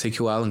 Puta, mas eu sei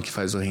que o Alan que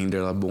faz o render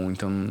lá bom,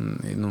 então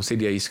não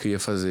seria isso que eu ia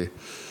fazer.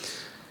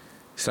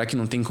 Será que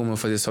não tem como eu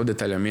fazer só o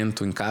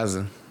detalhamento em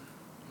casa?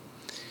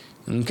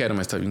 Eu não quero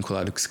mais estar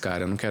vinculado com esse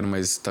cara, eu não quero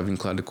mais estar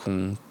vinculado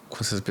com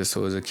essas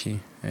pessoas aqui.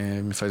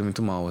 Me faz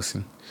muito mal,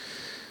 assim.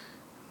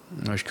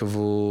 Eu acho que eu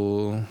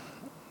vou,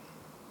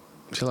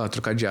 sei lá,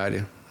 trocar de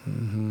área.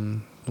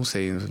 Não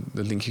sei,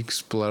 eu tenho que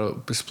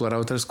explorar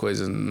outras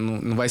coisas.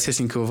 Não vai ser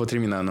assim que eu vou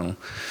terminar, não.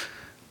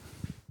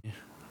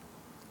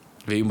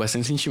 Veio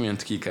bastante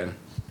sentimento aqui, cara.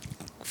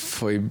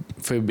 Foi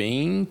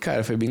bem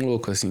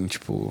louco, assim,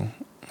 tipo...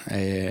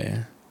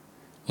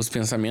 Os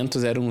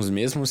pensamentos eram os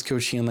mesmos que eu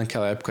tinha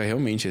naquela época,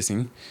 realmente,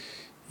 assim.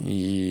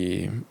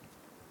 E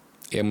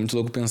é muito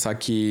louco pensar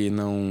que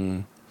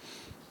não...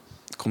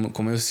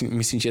 Como eu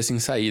me sentia sem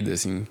saída,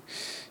 assim.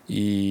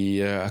 E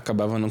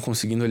acabava não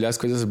conseguindo olhar as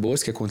coisas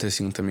boas que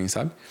aconteciam também,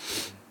 sabe?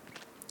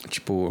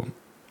 Tipo,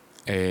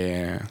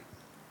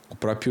 o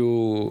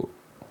próprio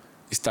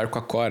estar com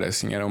a Cora,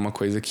 assim, era uma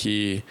coisa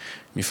que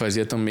me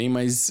fazia tão bem,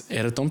 mas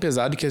era tão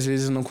pesado que às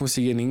vezes eu não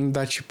conseguia nem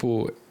dar,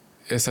 tipo,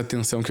 essa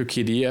atenção que eu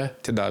queria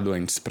ter dado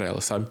antes pra ela,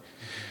 sabe?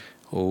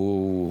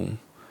 Ou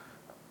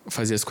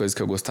fazer as coisas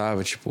que eu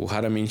gostava, tipo,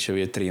 raramente eu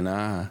ia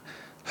treinar,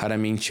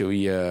 raramente eu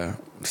ia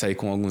sair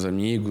com alguns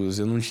amigos.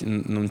 Eu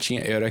não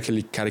tinha... Eu era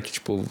aquele cara que,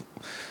 tipo,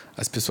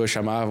 as pessoas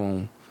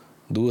chamavam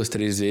 2,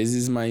 3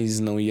 vezes, mas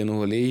não ia no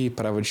rolê e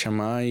parava de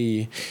chamar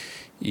e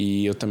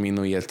eu também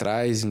não ia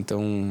atrás.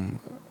 Então,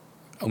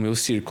 o meu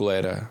círculo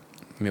era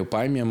meu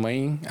pai, minha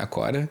mãe, a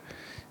Cora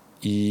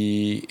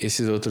e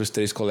esses outros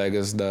 3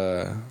 colegas do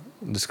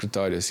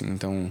escritório, assim.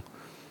 Então,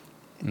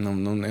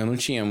 eu não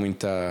tinha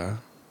muita...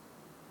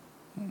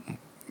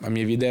 A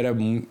minha vida era...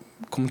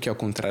 Como que é ao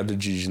contrário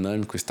de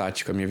dinâmico,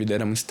 estático? A minha vida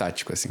era muito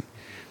estático, assim.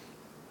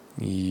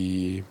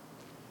 E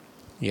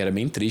era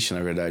bem triste,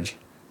 na verdade.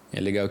 É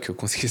legal que eu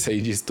consegui sair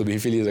disso. Tô bem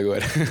feliz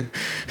agora.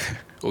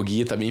 O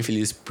Gui tá bem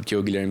feliz porque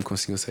o Guilherme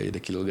conseguiu sair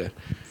daquele lugar.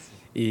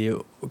 E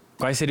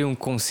quais seriam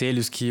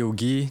conselhos que o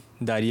Gui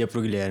daria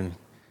pro Guilherme?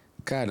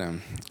 Cara,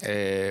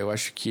 eu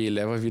acho que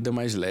leva a vida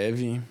mais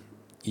leve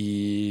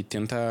e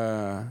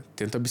tenta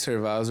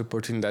observar as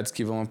oportunidades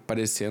que vão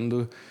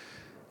aparecendo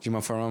de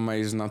uma forma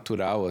mais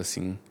natural,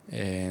 assim.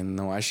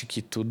 Não acho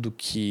que tudo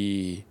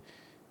que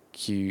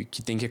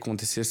tem que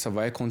acontecer só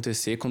vai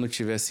acontecer quando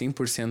tiver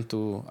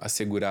 100%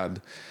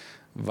 assegurado.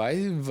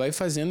 Vai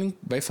fazendo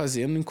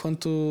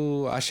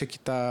enquanto acha que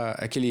tá...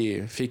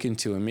 Aquele fake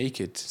until you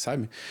make it,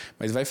 sabe?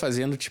 Mas vai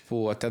fazendo,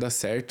 tipo, até dar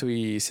certo,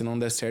 e se não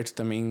der certo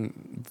também,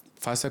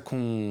 faça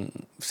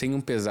sem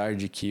um pesar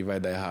de que vai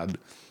dar errado.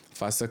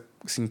 Faça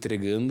se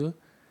entregando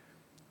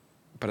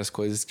para as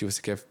coisas que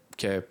você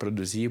quer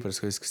produzir, para as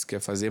coisas que você quer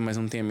fazer, mas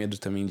não tenha medo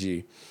também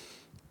de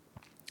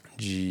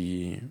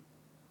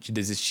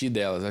desistir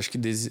delas. Acho que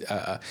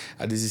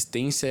a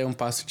desistência é um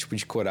passo, tipo,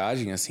 de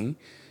coragem, assim,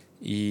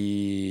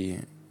 e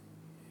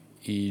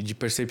de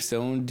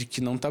percepção de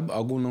que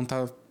algo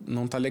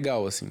não tá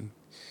legal, assim.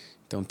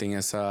 Então tem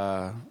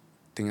essa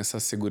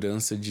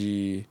segurança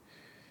de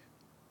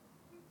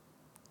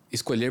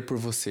escolher por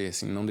você,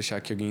 assim, não deixar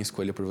que alguém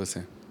escolha por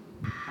você.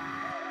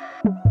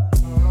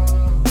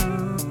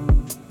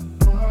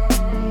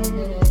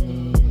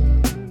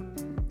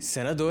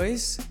 Cena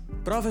 2,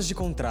 provas de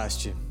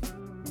contraste.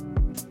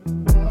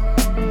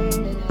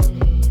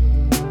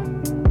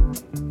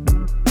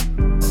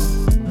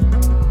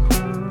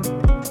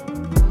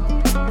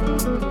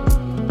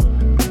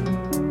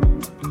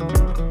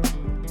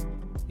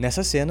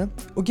 Nessa cena,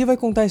 o Gui vai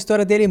contar a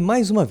história dele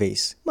mais uma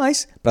vez,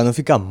 mas, para não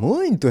ficar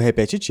muito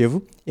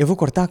repetitivo, eu vou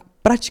cortar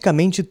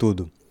praticamente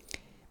tudo.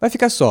 Vai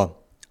ficar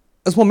só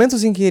os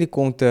momentos em que ele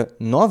conta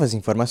novas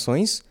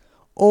informações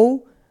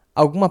ou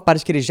alguma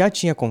parte que ele já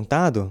tinha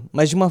contado,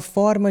 mas de uma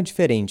forma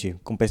diferente,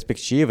 com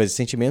perspectivas e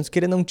sentimentos que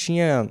ele não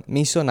tinha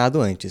mencionado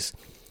antes.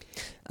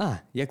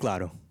 E é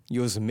claro, e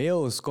os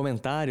meus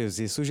comentários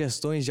e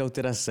sugestões de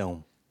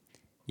alteração.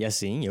 E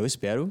assim, eu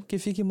espero que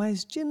fique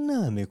mais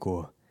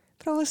dinâmico.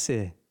 Pra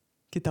você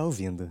que tá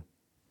ouvindo.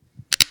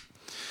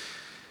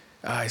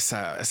 Ah,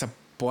 essa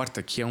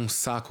porta aqui é um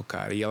saco,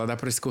 cara. E ela dá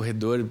pra esse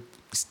corredor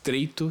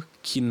estreito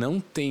que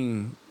não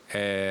tem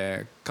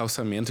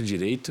calçamento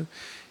direito.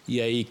 E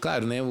aí,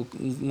 claro, né?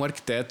 Um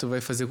arquiteto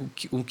vai fazer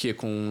o quê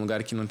com um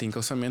lugar que não tem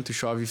calçamento,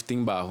 chove e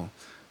tem barro?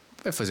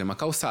 Vai fazer uma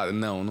calçada?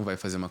 Não, não vai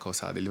fazer uma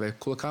calçada. Ele vai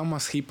colocar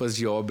umas ripas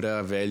de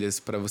obra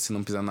velhas pra você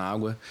não pisar na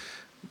água,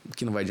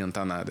 que não vai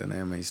adiantar nada,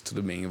 né? Mas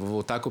tudo bem. Eu vou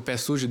voltar com o pé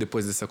sujo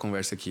depois dessa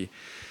conversa aqui.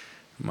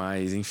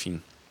 Mas,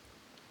 enfim.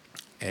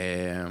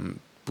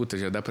 Puta,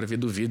 já dá pra ver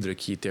do vidro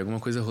aqui. Tem alguma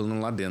coisa rolando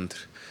lá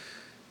dentro.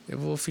 Eu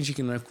vou fingir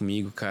que não é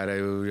comigo, cara.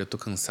 Eu já tô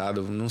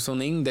cansado. Não são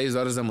nem 10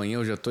 horas da manhã,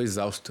 eu já tô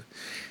exausto.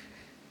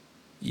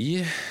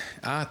 E...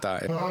 Ah,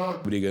 tá.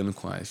 Brigando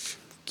com a Ash. O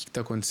que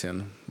tá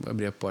acontecendo? Vou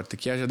abrir a porta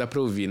aqui. Já dá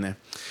pra ouvir, né?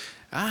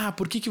 Ah,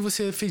 por que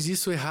você fez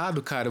isso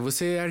errado, cara?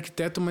 Você é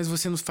arquiteto, mas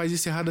você não faz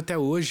isso errado até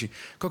hoje.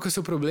 Qual que é o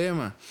seu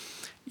problema?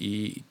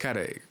 E,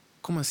 cara,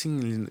 como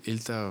assim ele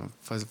tá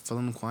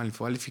falando com o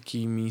Aleph? O Aleph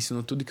que me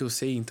ensinou tudo que eu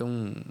sei,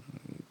 então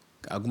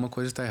alguma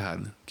coisa tá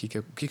errada.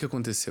 O que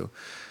aconteceu?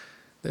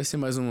 Deve ser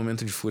mais um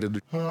momento de fúria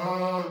do...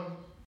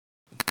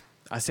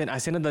 A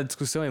cena da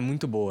discussão é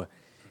muito boa.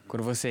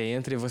 Quando você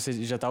entra e você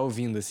já tá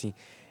ouvindo, assim.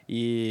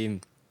 E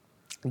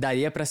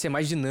daria pra ser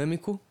mais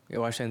dinâmico,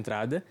 eu acho, a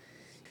entrada.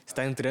 Você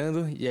tá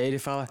entrando e aí ele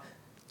fala...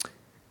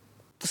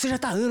 Você já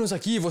tá há anos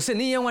aqui, você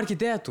nem é um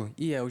arquiteto.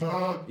 E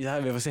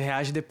sabe, você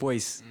reage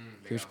depois.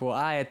 Tipo,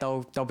 é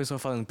tal pessoa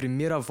falando.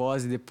 Primeiro a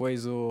voz e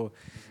depois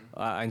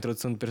a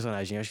introdução do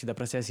personagem. Eu acho que dá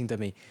pra ser assim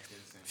também.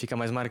 Fica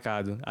mais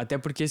marcado. Até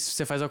porque se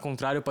você faz ao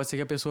contrário, pode ser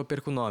que a pessoa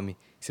perca o nome.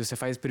 Se você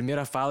faz primeiro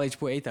a fala,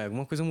 tipo, eita,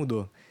 alguma coisa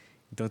mudou.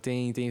 Então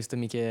tem isso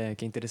também que é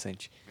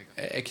interessante.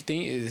 É que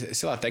tem,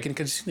 sei lá,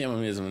 técnica de cinema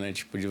mesmo, né?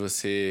 Tipo, de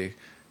você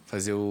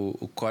fazer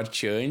o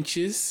corte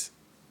antes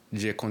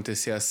de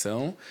acontecer a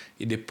ação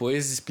e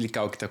depois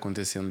explicar o que tá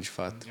acontecendo de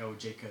fato. É o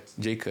J-Cut.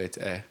 J-Cut,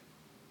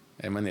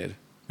 é maneiro,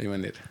 bem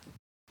maneiro.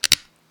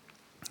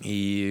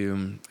 E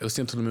eu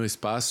sento no meu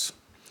espaço,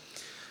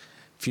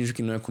 finjo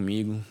que não é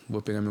comigo,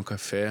 vou pegar meu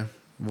café,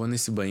 vou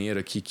nesse banheiro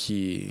aqui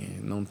que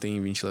não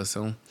tem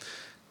ventilação.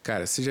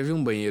 Cara, você já viu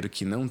um banheiro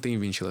que não tem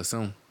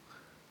ventilação?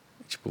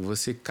 Tipo,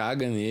 você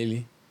caga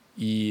nele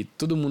e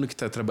todo mundo que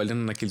tá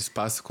trabalhando naquele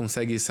espaço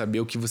consegue saber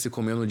o que você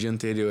comeu no dia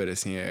anterior,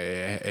 assim,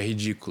 é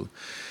ridículo.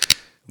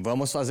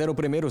 Vamos fazer o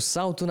primeiro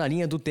salto na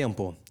linha do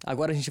tempo.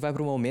 Agora a gente vai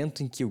para o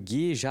momento em que o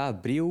Gui já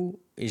abriu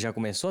e já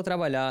começou a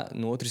trabalhar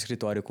no outro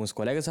escritório com os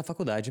colegas da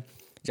faculdade,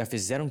 já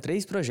fizeram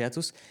 3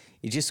 projetos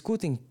e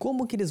discutem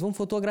como que eles vão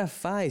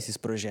fotografar esses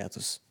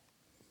projetos.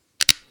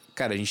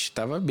 Cara, a gente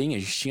tava bem, a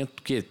gente tinha,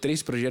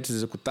 3 projetos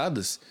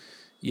executados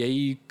e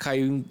aí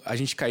a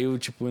gente caiu,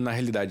 tipo, na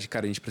realidade,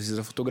 cara, a gente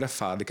precisa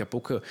fotografar, daqui a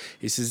pouco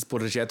esses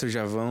projetos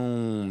já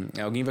vão,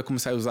 alguém vai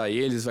começar a usar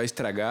eles, vai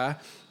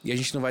estragar e a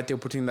gente não vai ter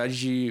oportunidade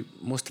de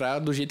mostrar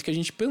do jeito que a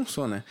gente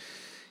pensou, né?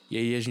 E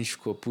aí a gente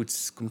ficou,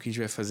 putz, como que a gente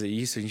vai fazer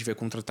isso? A gente vai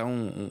contratar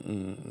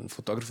um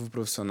fotógrafo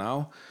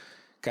profissional.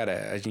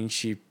 Cara, a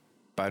gente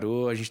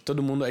parou, a gente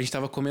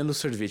tava comendo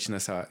sorvete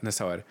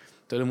nessa hora.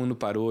 Todo mundo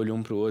parou, olhou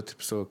um pro outro e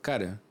pensou,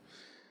 cara,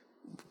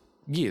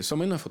 Gui, sua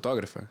mãe não é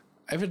fotógrafa?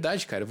 É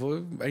verdade, cara,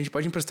 a gente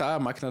pode emprestar a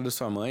máquina da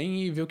sua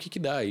mãe e ver o que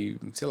dá. E,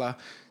 sei lá,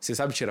 você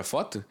sabe tirar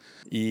foto?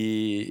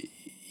 E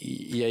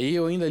aí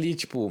eu ainda ali,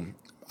 tipo,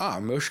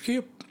 eu acho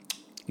que...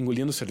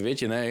 Engolindo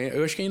sorvete, né?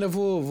 Eu acho que ainda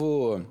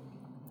vou...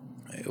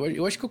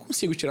 Eu acho que eu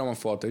consigo tirar uma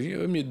foto.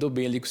 Eu me dou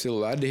bem ali com o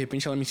celular, de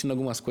repente ela me ensina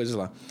algumas coisas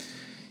lá.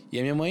 E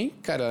a minha mãe,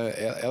 cara,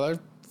 ela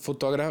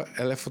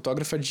é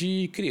fotógrafa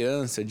de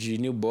criança, de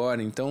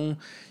newborn. Então,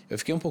 eu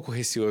fiquei um pouco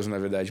receoso, na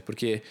verdade,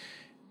 porque,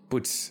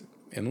 putz,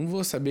 eu não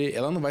vou saber...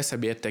 Ela não vai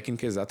saber a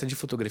técnica exata de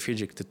fotografia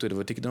de arquitetura. Eu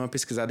vou ter que dar uma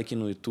pesquisada aqui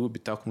no YouTube e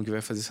tal, como que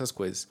vai fazer essas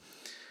coisas.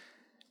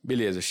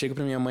 Beleza, eu chego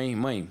pra minha mãe.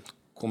 Mãe,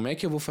 como é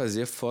que eu vou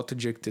fazer foto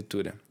de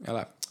arquitetura?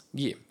 Ela,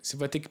 Gui, você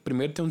vai ter que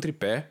primeiro ter um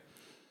tripé.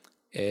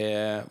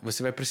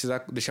 Você vai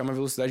precisar deixar uma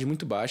velocidade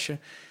muito baixa.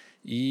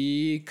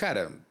 E,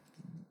 cara,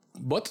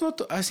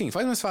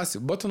 faz mais fácil.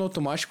 Bota no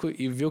automático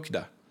e vê o que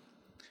dá.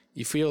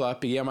 E fui eu lá,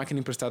 peguei a máquina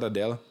emprestada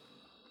dela.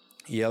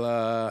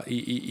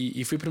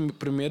 E fui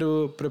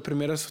para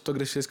primeiras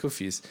fotografias que eu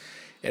fiz.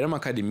 Era uma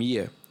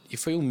academia e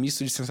foi um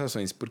misto de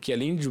sensações, porque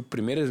além do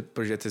primeiro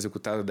projeto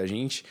executado da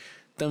gente,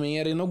 também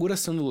era a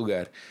inauguração do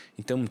lugar.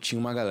 Então tinha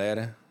uma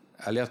galera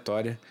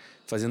aleatória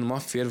fazendo uma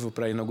fervo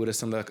para a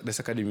inauguração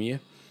dessa academia.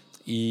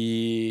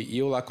 E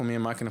eu lá com a minha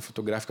máquina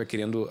fotográfica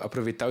querendo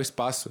aproveitar o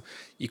espaço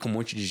e com um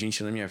monte de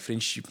gente na minha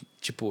frente,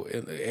 tipo,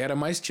 era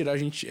mais tirar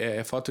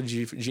foto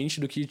de gente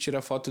do que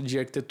tirar foto de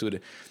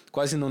arquitetura.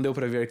 Quase não deu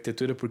pra ver a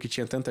arquitetura porque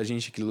tinha tanta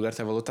gente, aquele lugar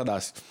tava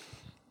lotadaço.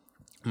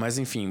 Mas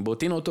enfim,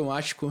 botei no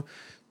automático,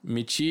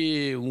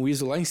 meti um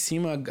ISO lá em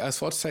cima, as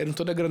fotos saíram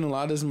todas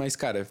granuladas, mas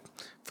cara,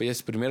 foi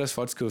as primeiras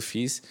fotos que eu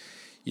fiz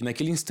e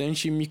naquele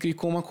instante me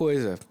clicou uma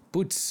coisa,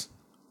 putz,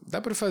 dá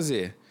pra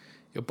fazer.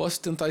 Eu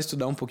posso tentar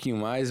estudar um pouquinho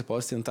mais, eu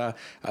posso tentar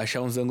achar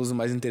uns ângulos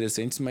mais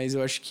interessantes, mas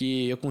eu acho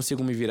que eu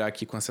consigo me virar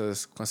aqui com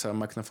essa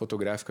máquina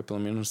fotográfica, pelo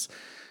menos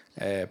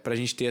pra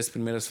gente ter as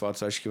primeiras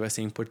fotos, eu acho que vai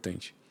ser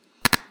importante.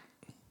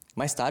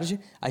 Mais tarde,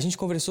 a gente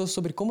conversou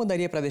sobre como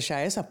daria pra deixar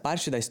essa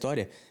parte da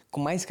história com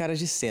mais caras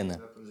de cena.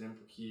 Por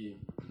exemplo, que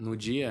no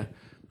dia,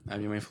 a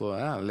minha mãe falou,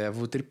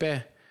 leva o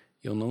tripé.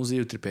 Eu não usei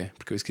o tripé,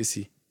 porque eu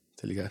esqueci,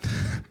 tá ligado?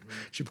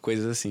 Tipo,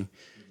 coisas assim.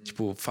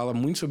 Tipo, fala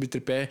muito sobre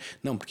tripé.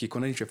 Não, porque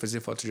quando a gente vai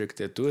fazer foto de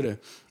arquitetura,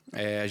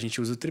 a gente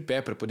usa o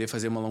tripé pra poder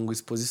fazer uma longa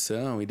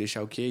exposição e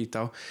deixar ok e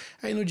tal.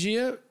 Aí no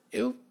dia,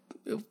 eu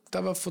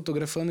tava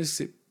fotografando e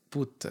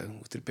puta,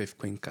 o tripé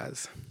ficou em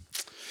casa.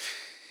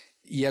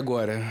 E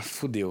agora?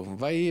 Fudeu.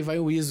 Vai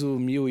o ISO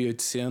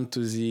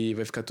 1800 e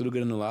vai ficar tudo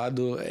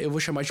granulado. Eu vou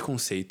chamar de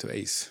conceito, é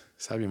isso.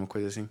 Sabe? Uma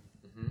coisa assim.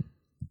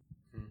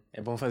 É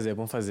bom fazer, é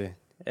bom fazer.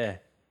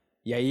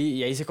 E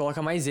aí você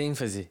coloca mais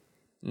ênfase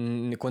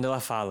quando ela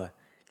fala.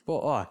 Pô,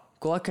 ó,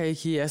 coloca aí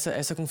que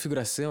essa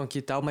configuração aqui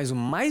e tal, mas o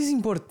mais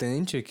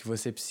importante que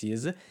você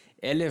precisa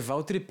é levar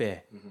o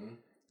tripé.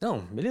 Não,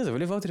 beleza, vou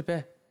levar o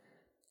tripé.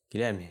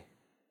 Guilherme,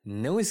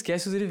 não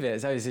esquece o tripé,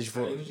 sabe? Você, tipo...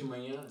 Saindo de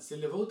manhã, você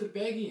levou o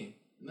tripé, Gui?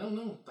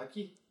 Não, tá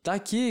aqui.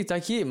 Tá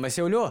aqui, mas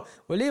você olhou?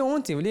 Olhei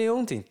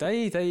ontem, tá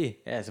aí.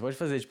 Você pode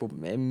fazer, tipo,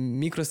 é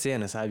micro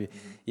cena, sabe?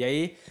 E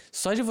aí,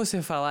 só de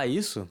você falar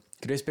isso,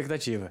 criou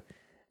expectativa.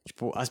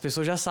 Tipo, as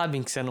pessoas já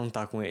sabem que você não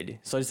tá com ele,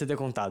 só de você ter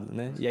contado,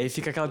 né? E aí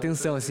fica aquela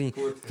tensão, assim,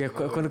 porque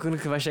quando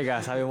que vai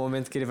chegar, sabe? É o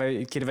momento que ele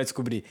vai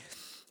descobrir.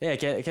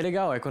 Que é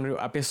legal, é quando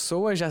a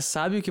pessoa já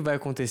sabe o que vai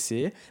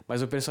acontecer,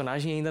 mas o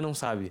personagem ainda não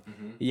sabe.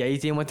 E aí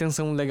tem uma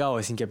tensão legal,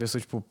 assim, que a pessoa,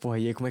 tipo, porra,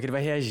 e aí como é que ele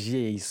vai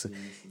reagir a isso? Sim.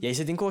 E aí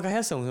você tem que colocar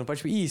reação, você não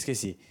pode, tipo,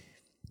 esqueci.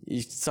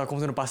 E só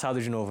conta no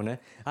passado de novo, né?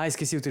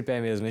 Esqueci o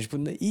tripé mesmo. É tipo,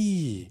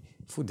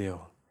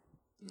 fudeu.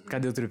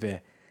 Cadê o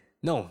tripé?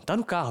 Não, tá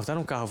no carro,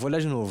 vou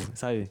olhar de novo,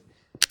 sabe?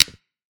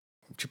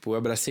 Tipo, eu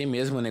abracei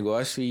mesmo o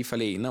negócio e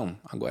falei, não,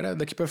 agora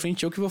daqui pra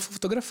frente eu que vou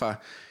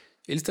fotografar.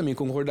 Eles também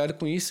concordaram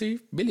com isso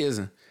e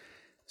beleza.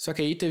 Só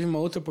que aí teve uma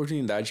outra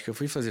oportunidade que eu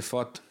fui fazer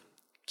foto,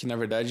 que na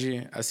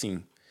verdade,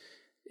 assim,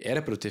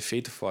 era pra eu ter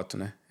feito foto,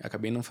 né? Eu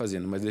acabei não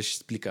fazendo, mas deixa eu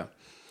explicar.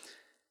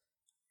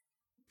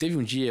 Teve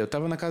um dia, eu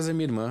tava na casa da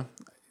minha irmã,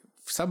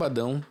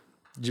 sabadão,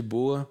 de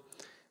boa,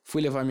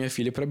 fui levar minha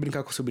filha pra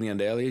brincar com a sobrinha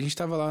dela e a gente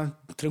tava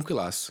lá,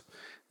 tranquilaço.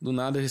 Do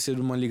nada eu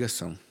recebo uma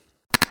ligação.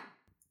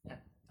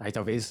 Aí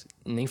talvez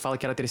nem fala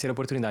que era a terceira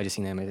oportunidade,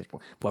 assim, né? Mas,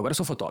 pô, agora eu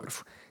sou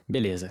fotógrafo.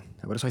 Beleza,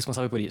 agora eu sou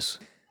responsável por isso.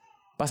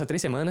 Passa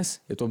 3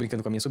 semanas, eu tô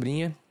brincando com a minha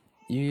sobrinha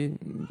e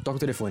toco o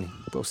telefone.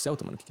 Pô, o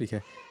Celta, mano, o que ele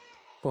quer?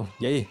 Pô,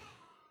 e aí?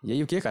 E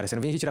aí o que, cara? Você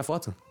não vem aqui tirar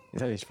foto?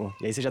 Sabe, tipo,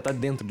 e aí você já tá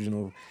dentro de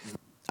novo.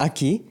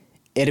 Aqui,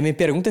 ele me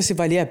pergunta se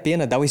valia a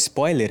pena dar o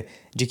spoiler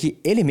de que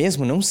ele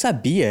mesmo não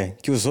sabia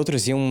que os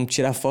outros iam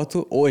tirar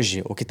foto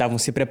hoje, ou que estavam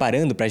se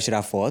preparando pra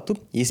tirar foto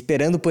e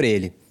esperando por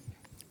ele.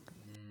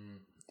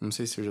 Não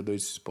sei se eu já dou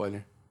esse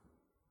spoiler.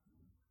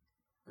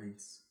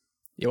 Antes.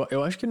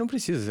 Eu acho que não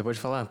precisa. Você pode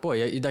falar, pô,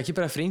 e daqui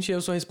pra frente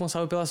eu sou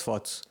responsável pelas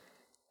fotos.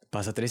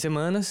 Passa 3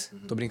 semanas,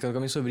 tô brincando com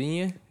a minha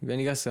sobrinha, vem a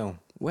ligação.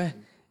 Ué,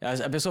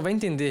 a pessoa vai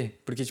entender,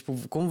 porque, tipo,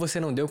 como você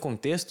não deu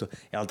contexto,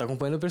 ela tá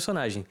acompanhando o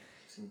personagem.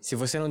 Sim. Se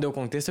você não deu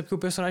contexto é porque o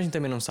personagem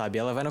também não sabe,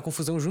 ela vai na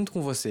confusão junto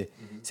com você.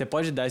 Você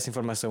pode dar essa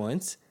informação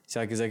antes, se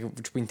ela quiser,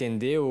 tipo,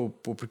 entender o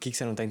porquê que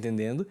você não tá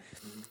entendendo.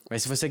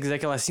 Mas se você quiser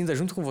que ela sinta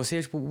junto com você,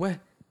 é tipo, ué...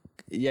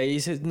 E aí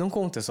você não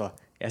conta só.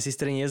 Essa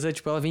estranheza,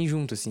 tipo, ela vem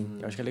junto, assim.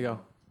 Eu acho que é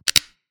legal.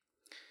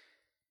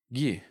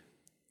 Gui,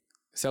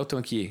 Celton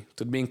aqui.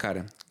 Tudo bem,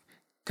 cara?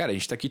 Cara, a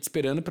gente tá aqui te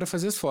esperando pra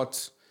fazer as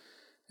fotos.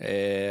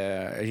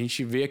 A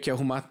gente veio aqui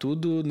arrumar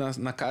tudo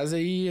na casa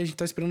e a gente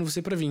tá esperando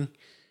você pra vir.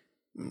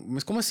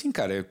 Mas como assim,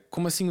 cara?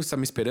 Como assim você tá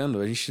me esperando?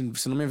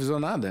 Você não me avisou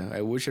nada.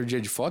 Hoje é o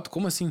dia de foto?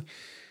 Como assim?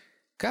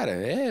 Cara,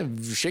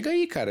 chega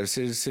aí, cara.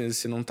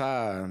 Você não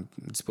tá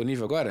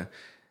disponível agora?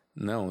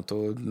 Não, eu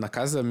tô na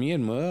casa da minha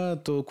irmã,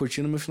 tô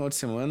curtindo meu final de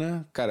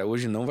semana. Cara,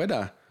 hoje não vai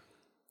dar.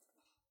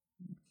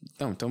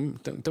 Não,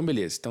 então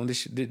beleza. Então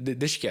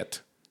deixa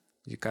quieto.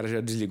 O cara já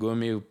desligou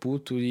meio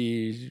puto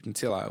e,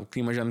 sei lá, o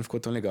clima já não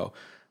ficou tão legal.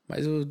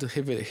 Mas eu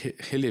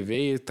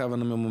relevei, tava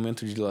no meu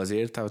momento de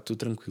lazer, tava tudo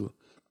tranquilo.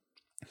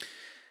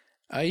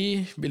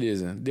 Aí,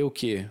 beleza. Deu o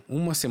quê?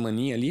 Uma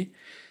semaninha ali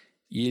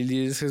e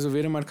eles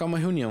resolveram marcar uma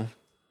reunião.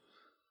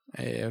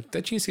 Eu até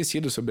tinha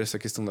esquecido sobre essa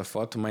questão da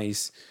foto,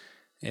 mas...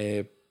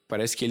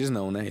 parece que eles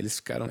não, né?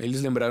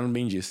 Eles lembraram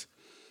bem disso.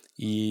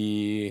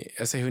 E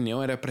essa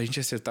reunião era pra gente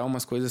acertar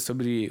umas coisas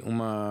sobre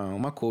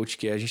uma coach,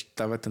 que a gente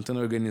tava tentando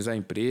organizar a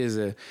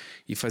empresa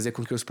e fazer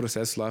com que os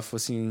processos lá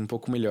fossem um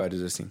pouco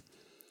melhores, assim.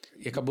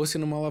 E acabou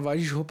sendo uma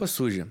lavagem de roupa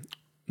suja.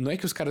 Não é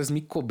que os caras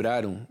me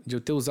cobraram de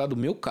eu ter usado o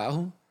meu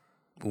carro,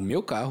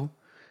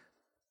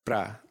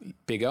 pra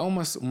pegar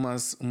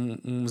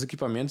uns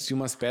equipamentos e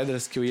umas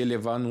pedras que eu ia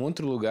levar num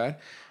outro lugar,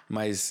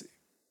 mas...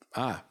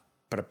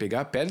 Pra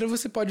pegar a pedra,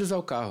 você pode usar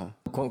o carro.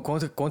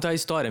 Conta a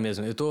história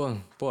mesmo.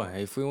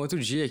 Aí fui um outro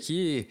dia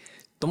aqui,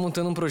 tô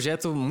montando um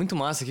projeto muito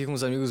massa aqui com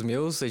os amigos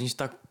meus. A gente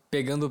tá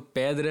pegando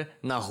pedra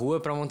na rua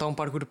pra montar um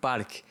parkour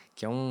park,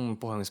 que é um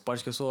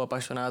esporte que eu sou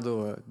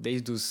apaixonado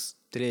desde os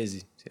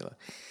 13, sei lá.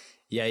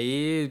 E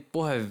aí,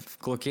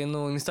 coloquei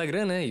no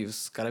Instagram, né? E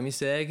os caras me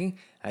seguem,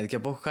 aí daqui a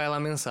pouco cai lá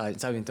a mensagem,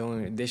 sabe?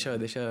 Então, deixa...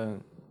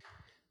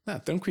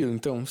 Tranquilo.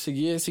 Então,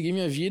 segui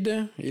minha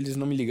vida, eles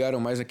não me ligaram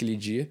mais naquele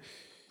dia.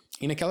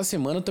 E naquela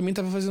semana eu também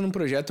tava fazendo um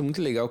projeto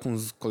muito legal com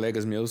os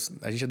colegas meus.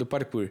 A gente é do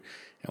parkour.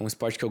 É um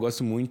esporte que eu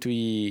gosto muito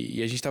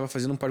e a gente tava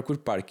fazendo um parkour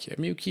park. É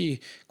meio que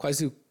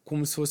quase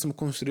como se fosse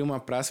construir uma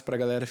praça pra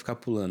galera ficar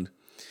pulando.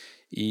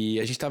 E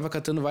a gente tava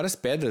catando várias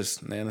pedras,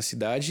 né, na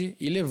cidade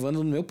e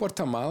levando no meu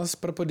porta-malas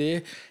para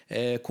poder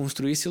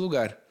construir esse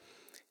lugar.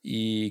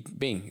 E,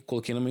 bem,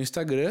 coloquei no meu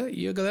Instagram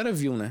e a galera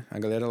viu, né? A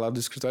galera lá do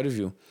escritório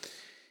viu.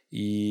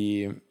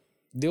 E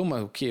deu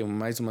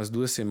mais umas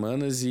 2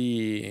 semanas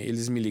e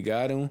eles me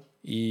ligaram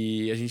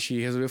e a gente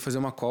resolveu fazer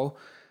uma call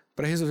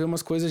para resolver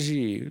umas coisas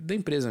da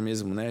empresa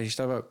mesmo, né? A gente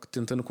estava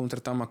tentando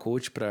contratar uma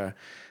coach para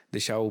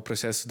deixar o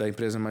processo da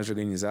empresa mais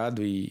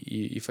organizado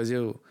e fazer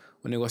o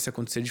negócio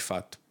acontecer de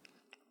fato.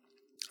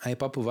 Aí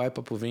papo vai,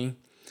 papo vem.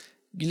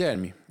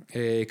 Guilherme,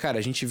 cara,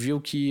 a gente viu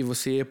que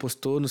você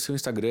postou no seu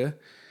Instagram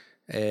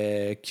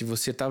que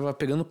você tava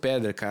pegando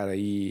pedra, cara,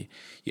 e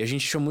a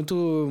gente achou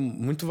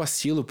muito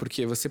vacilo,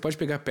 porque você pode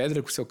pegar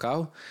pedra com o seu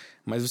carro,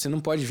 mas você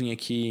não pode vir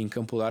aqui em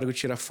Campo Largo e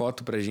tirar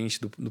foto pra gente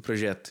do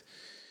projeto.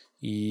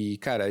 E,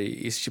 cara,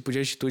 esse tipo de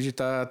atitude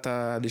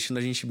tá deixando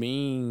a gente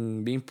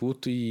bem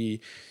puto e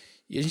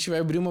a gente vai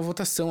abrir uma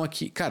votação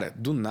aqui. Cara,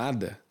 do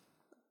nada,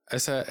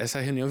 essa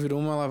reunião virou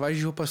uma lavagem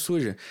de roupa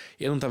suja.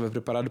 Eu não tava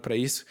preparado pra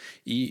isso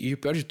e o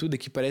pior de tudo é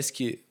que parece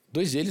que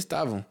 2 deles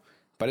estavam.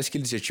 Parece que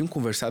eles já tinham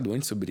conversado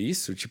antes sobre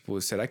isso.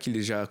 Tipo, será que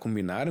eles já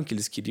combinaram que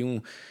eles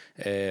queriam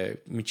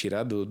me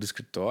tirar do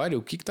escritório?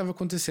 O que estava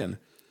acontecendo?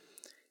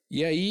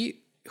 E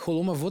aí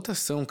rolou uma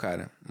votação,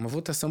 cara. Uma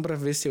votação para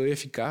ver se eu ia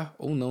ficar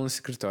ou não nesse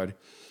escritório.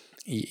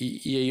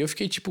 E aí eu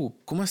fiquei tipo,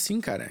 como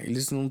assim, cara?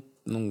 Eles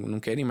não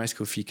querem mais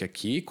que eu fique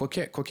aqui? Qual que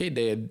é a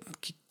ideia?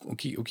 O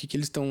que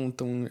eles estão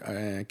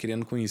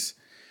querendo com isso?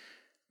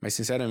 Mas,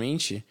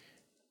 sinceramente...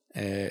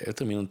 eu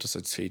também não tô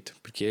satisfeito,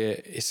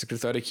 porque esse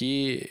escritório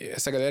aqui,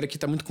 essa galera aqui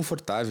tá muito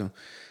confortável,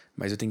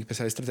 mas eu tenho que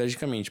pensar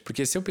estrategicamente,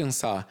 porque se eu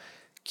pensar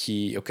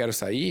que eu quero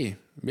sair,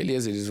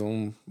 beleza, eles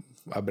vão,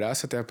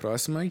 abraço, até a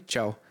próxima e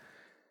tchau.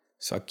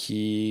 Só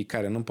que,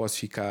 cara, eu não posso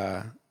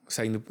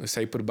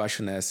sair por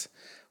baixo nessa.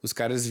 Os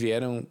caras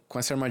vieram com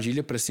essa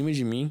armadilha pra cima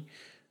de mim,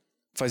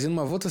 fazendo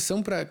uma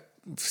votação pra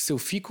se eu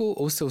fico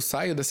ou se eu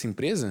saio dessa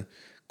empresa.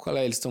 Qual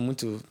é? Eles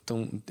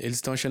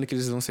estão achando que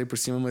eles vão sair por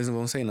cima, mas não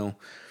vão sair não.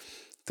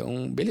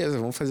 Então, beleza,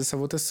 vamos fazer essa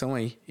votação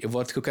aí. Eu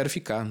voto que eu quero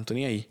ficar, não tô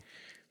nem aí.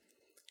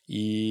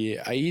 E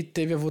aí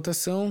teve a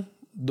votação,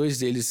 2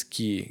 deles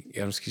que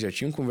eram os que já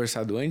tinham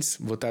conversado antes,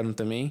 votaram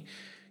também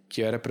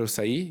que era pra eu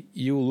sair,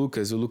 e o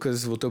Lucas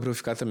votou pra eu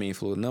ficar também.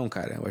 Falou, não,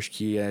 cara, eu acho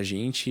que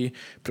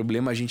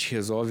problema a gente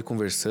resolve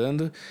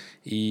conversando,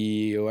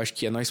 e eu acho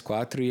que é nós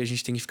 4 e a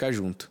gente tem que ficar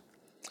junto.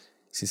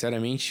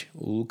 Sinceramente,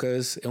 o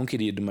Lucas é um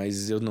querido,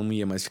 mas eu não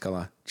ia mais ficar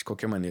lá, de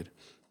qualquer maneira.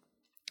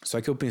 Só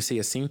que eu pensei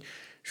assim...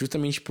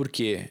 Justamente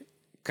porque,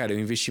 cara, eu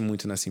investi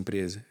muito nessa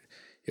empresa.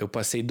 Eu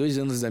passei 2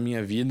 anos da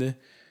minha vida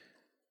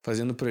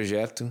fazendo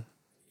projeto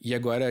e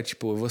agora,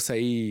 tipo, eu vou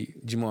sair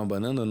de mão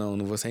abanando ou não?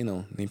 Não vou sair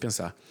não, nem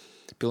pensar.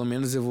 Pelo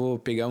menos eu vou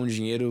pegar um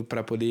dinheiro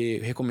para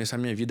poder recomeçar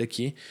minha vida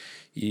aqui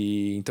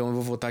e então eu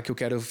vou votar que eu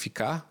quero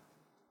ficar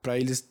para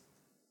eles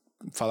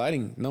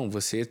falarem, não,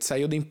 você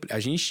saiu a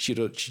gente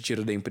te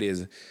tirou da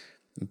empresa.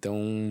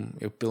 Então,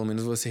 eu pelo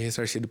menos vou ser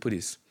ressarcido por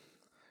isso.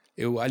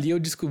 Ali eu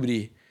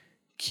descobri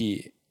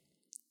que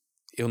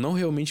eu não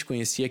realmente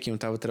conhecia quem eu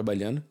tava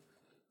trabalhando.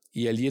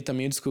 E ali eu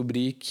também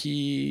descobri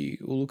que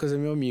o Lucas é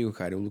meu amigo,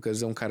 cara. O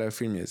Lucas é um cara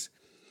firmeza.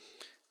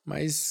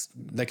 Mas,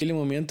 naquele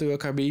momento, eu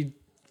acabei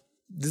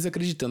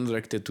desacreditando da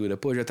arquitetura.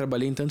 Pô, já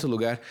trabalhei em tanto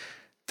lugar.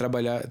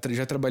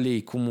 Já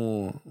trabalhei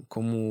como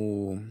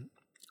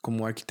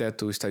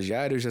arquiteto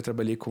estagiário, já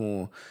trabalhei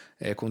como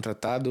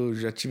contratado,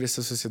 já tive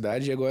essa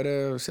sociedade e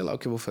agora, sei lá o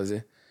que eu vou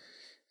fazer.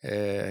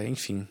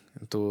 Enfim,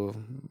 eu tô,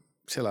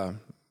 sei lá...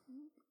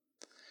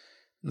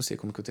 Não sei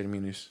como que eu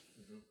termino isso.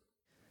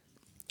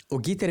 O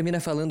Gui termina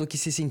falando que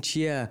se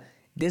sentia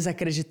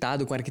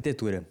desacreditado com a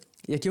arquitetura.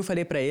 E aqui eu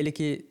falei pra ele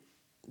que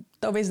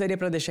talvez daria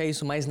pra deixar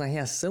isso mais na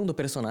reação do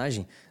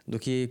personagem do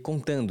que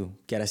contando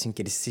que era assim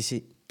que ele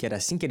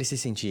se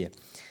sentia.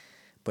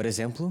 Por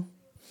exemplo...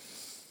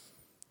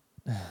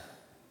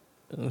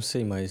 Eu não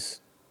sei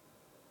mais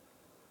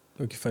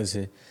o que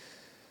fazer.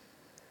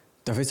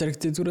 Talvez a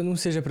arquitetura não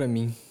seja pra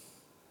mim.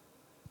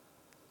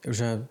 Eu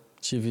já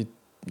tive...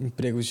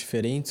 empregos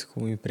diferentes,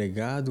 como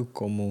empregado,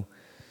 como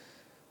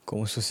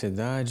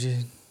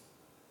sociedade.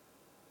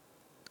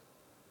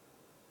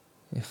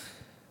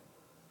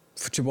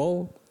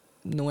 Futebol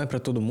não é para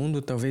todo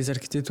mundo, talvez a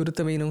arquitetura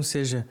também não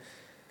seja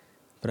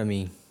para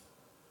mim.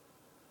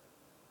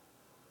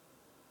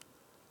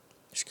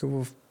 Acho que eu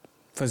vou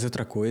fazer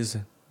outra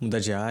coisa, mudar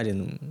de área,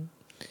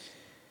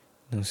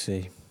 não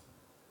sei.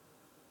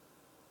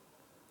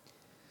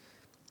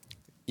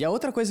 E a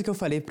outra coisa que eu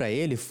falei para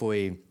ele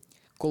foi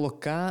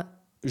colocar,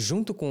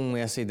 junto com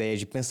essa ideia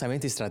de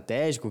pensamento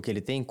estratégico que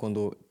ele tem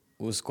quando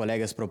os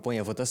colegas propõem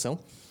a votação,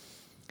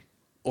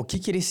 o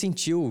que ele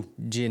sentiu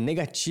de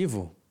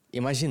negativo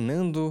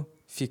imaginando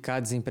ficar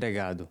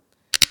desempregado.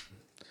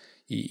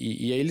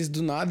 E aí eles,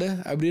 do nada,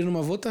 abriram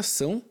uma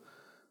votação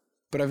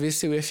pra ver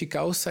se eu ia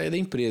ficar ou sair da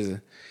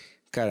empresa.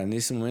 Cara,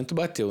 nesse momento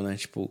bateu, né?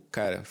 Tipo,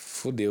 cara,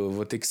 fodeu, eu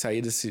vou ter que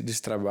sair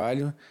desse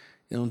trabalho,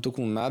 eu não tô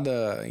com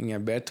nada em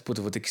aberto, puta,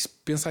 eu vou ter que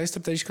pensar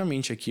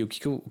estrategicamente aqui, o que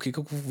que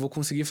eu vou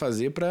conseguir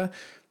fazer pra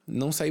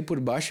não sair por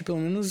baixo e pelo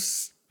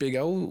menos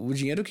pegar o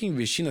dinheiro que eu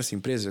investi nessa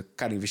empresa.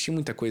 Cara, investi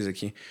muita coisa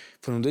aqui.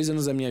 Foram 2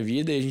 anos da minha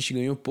vida e a gente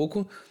ganhou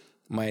pouco,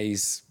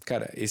 mas,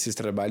 cara, esses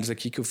trabalhos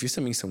aqui que eu fiz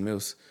também são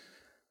meus.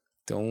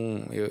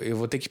 Então, eu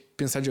vou ter que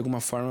pensar de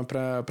alguma forma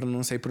pra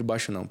não sair por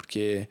baixo, não.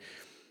 Porque,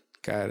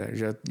 cara,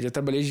 já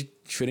trabalhei de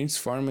diferentes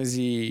formas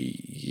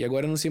e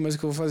agora eu não sei mais o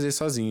que eu vou fazer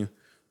sozinho.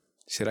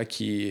 Será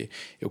que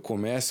eu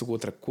começo com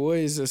outra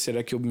coisa?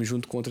 Será que eu me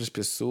junto com outras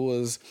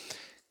pessoas?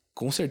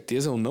 Com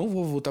certeza eu não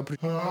vou voltar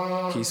porque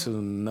isso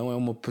não é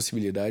uma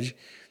possibilidade.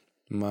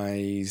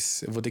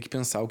 Mas eu vou ter que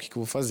pensar o que eu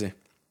vou fazer.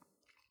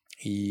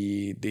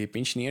 E, de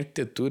repente, nem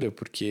arquitetura,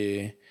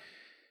 porque...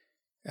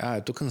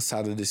 eu tô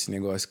cansado desse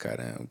negócio,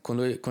 cara.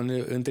 Quando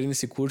eu entrei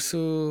nesse curso,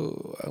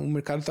 o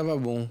mercado tava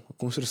bom. A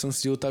construção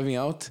civil tava em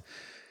alta.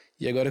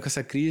 E agora com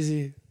essa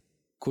crise,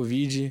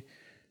 Covid,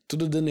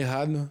 tudo dando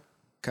errado,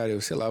 cara,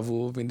 eu sei lá,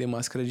 vou vender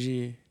máscara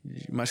de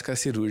máscara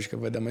cirúrgica,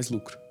 vai dar mais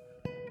lucro.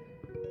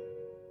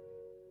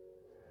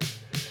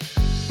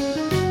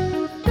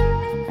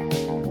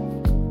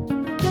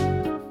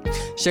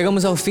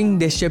 Chegamos ao fim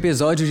deste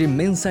episódio de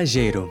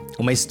Mensageiro,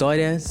 uma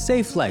história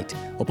Safe Flight,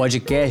 o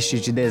podcast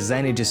de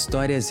design de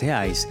histórias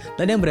reais,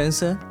 da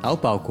lembrança ao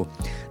palco.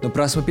 No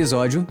próximo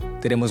episódio,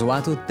 teremos o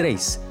ato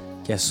 3,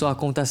 que é só a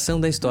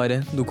contação da história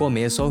do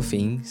começo ao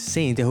fim,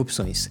 sem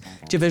interrupções.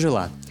 Te vejo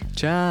lá.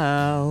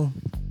 Tchau!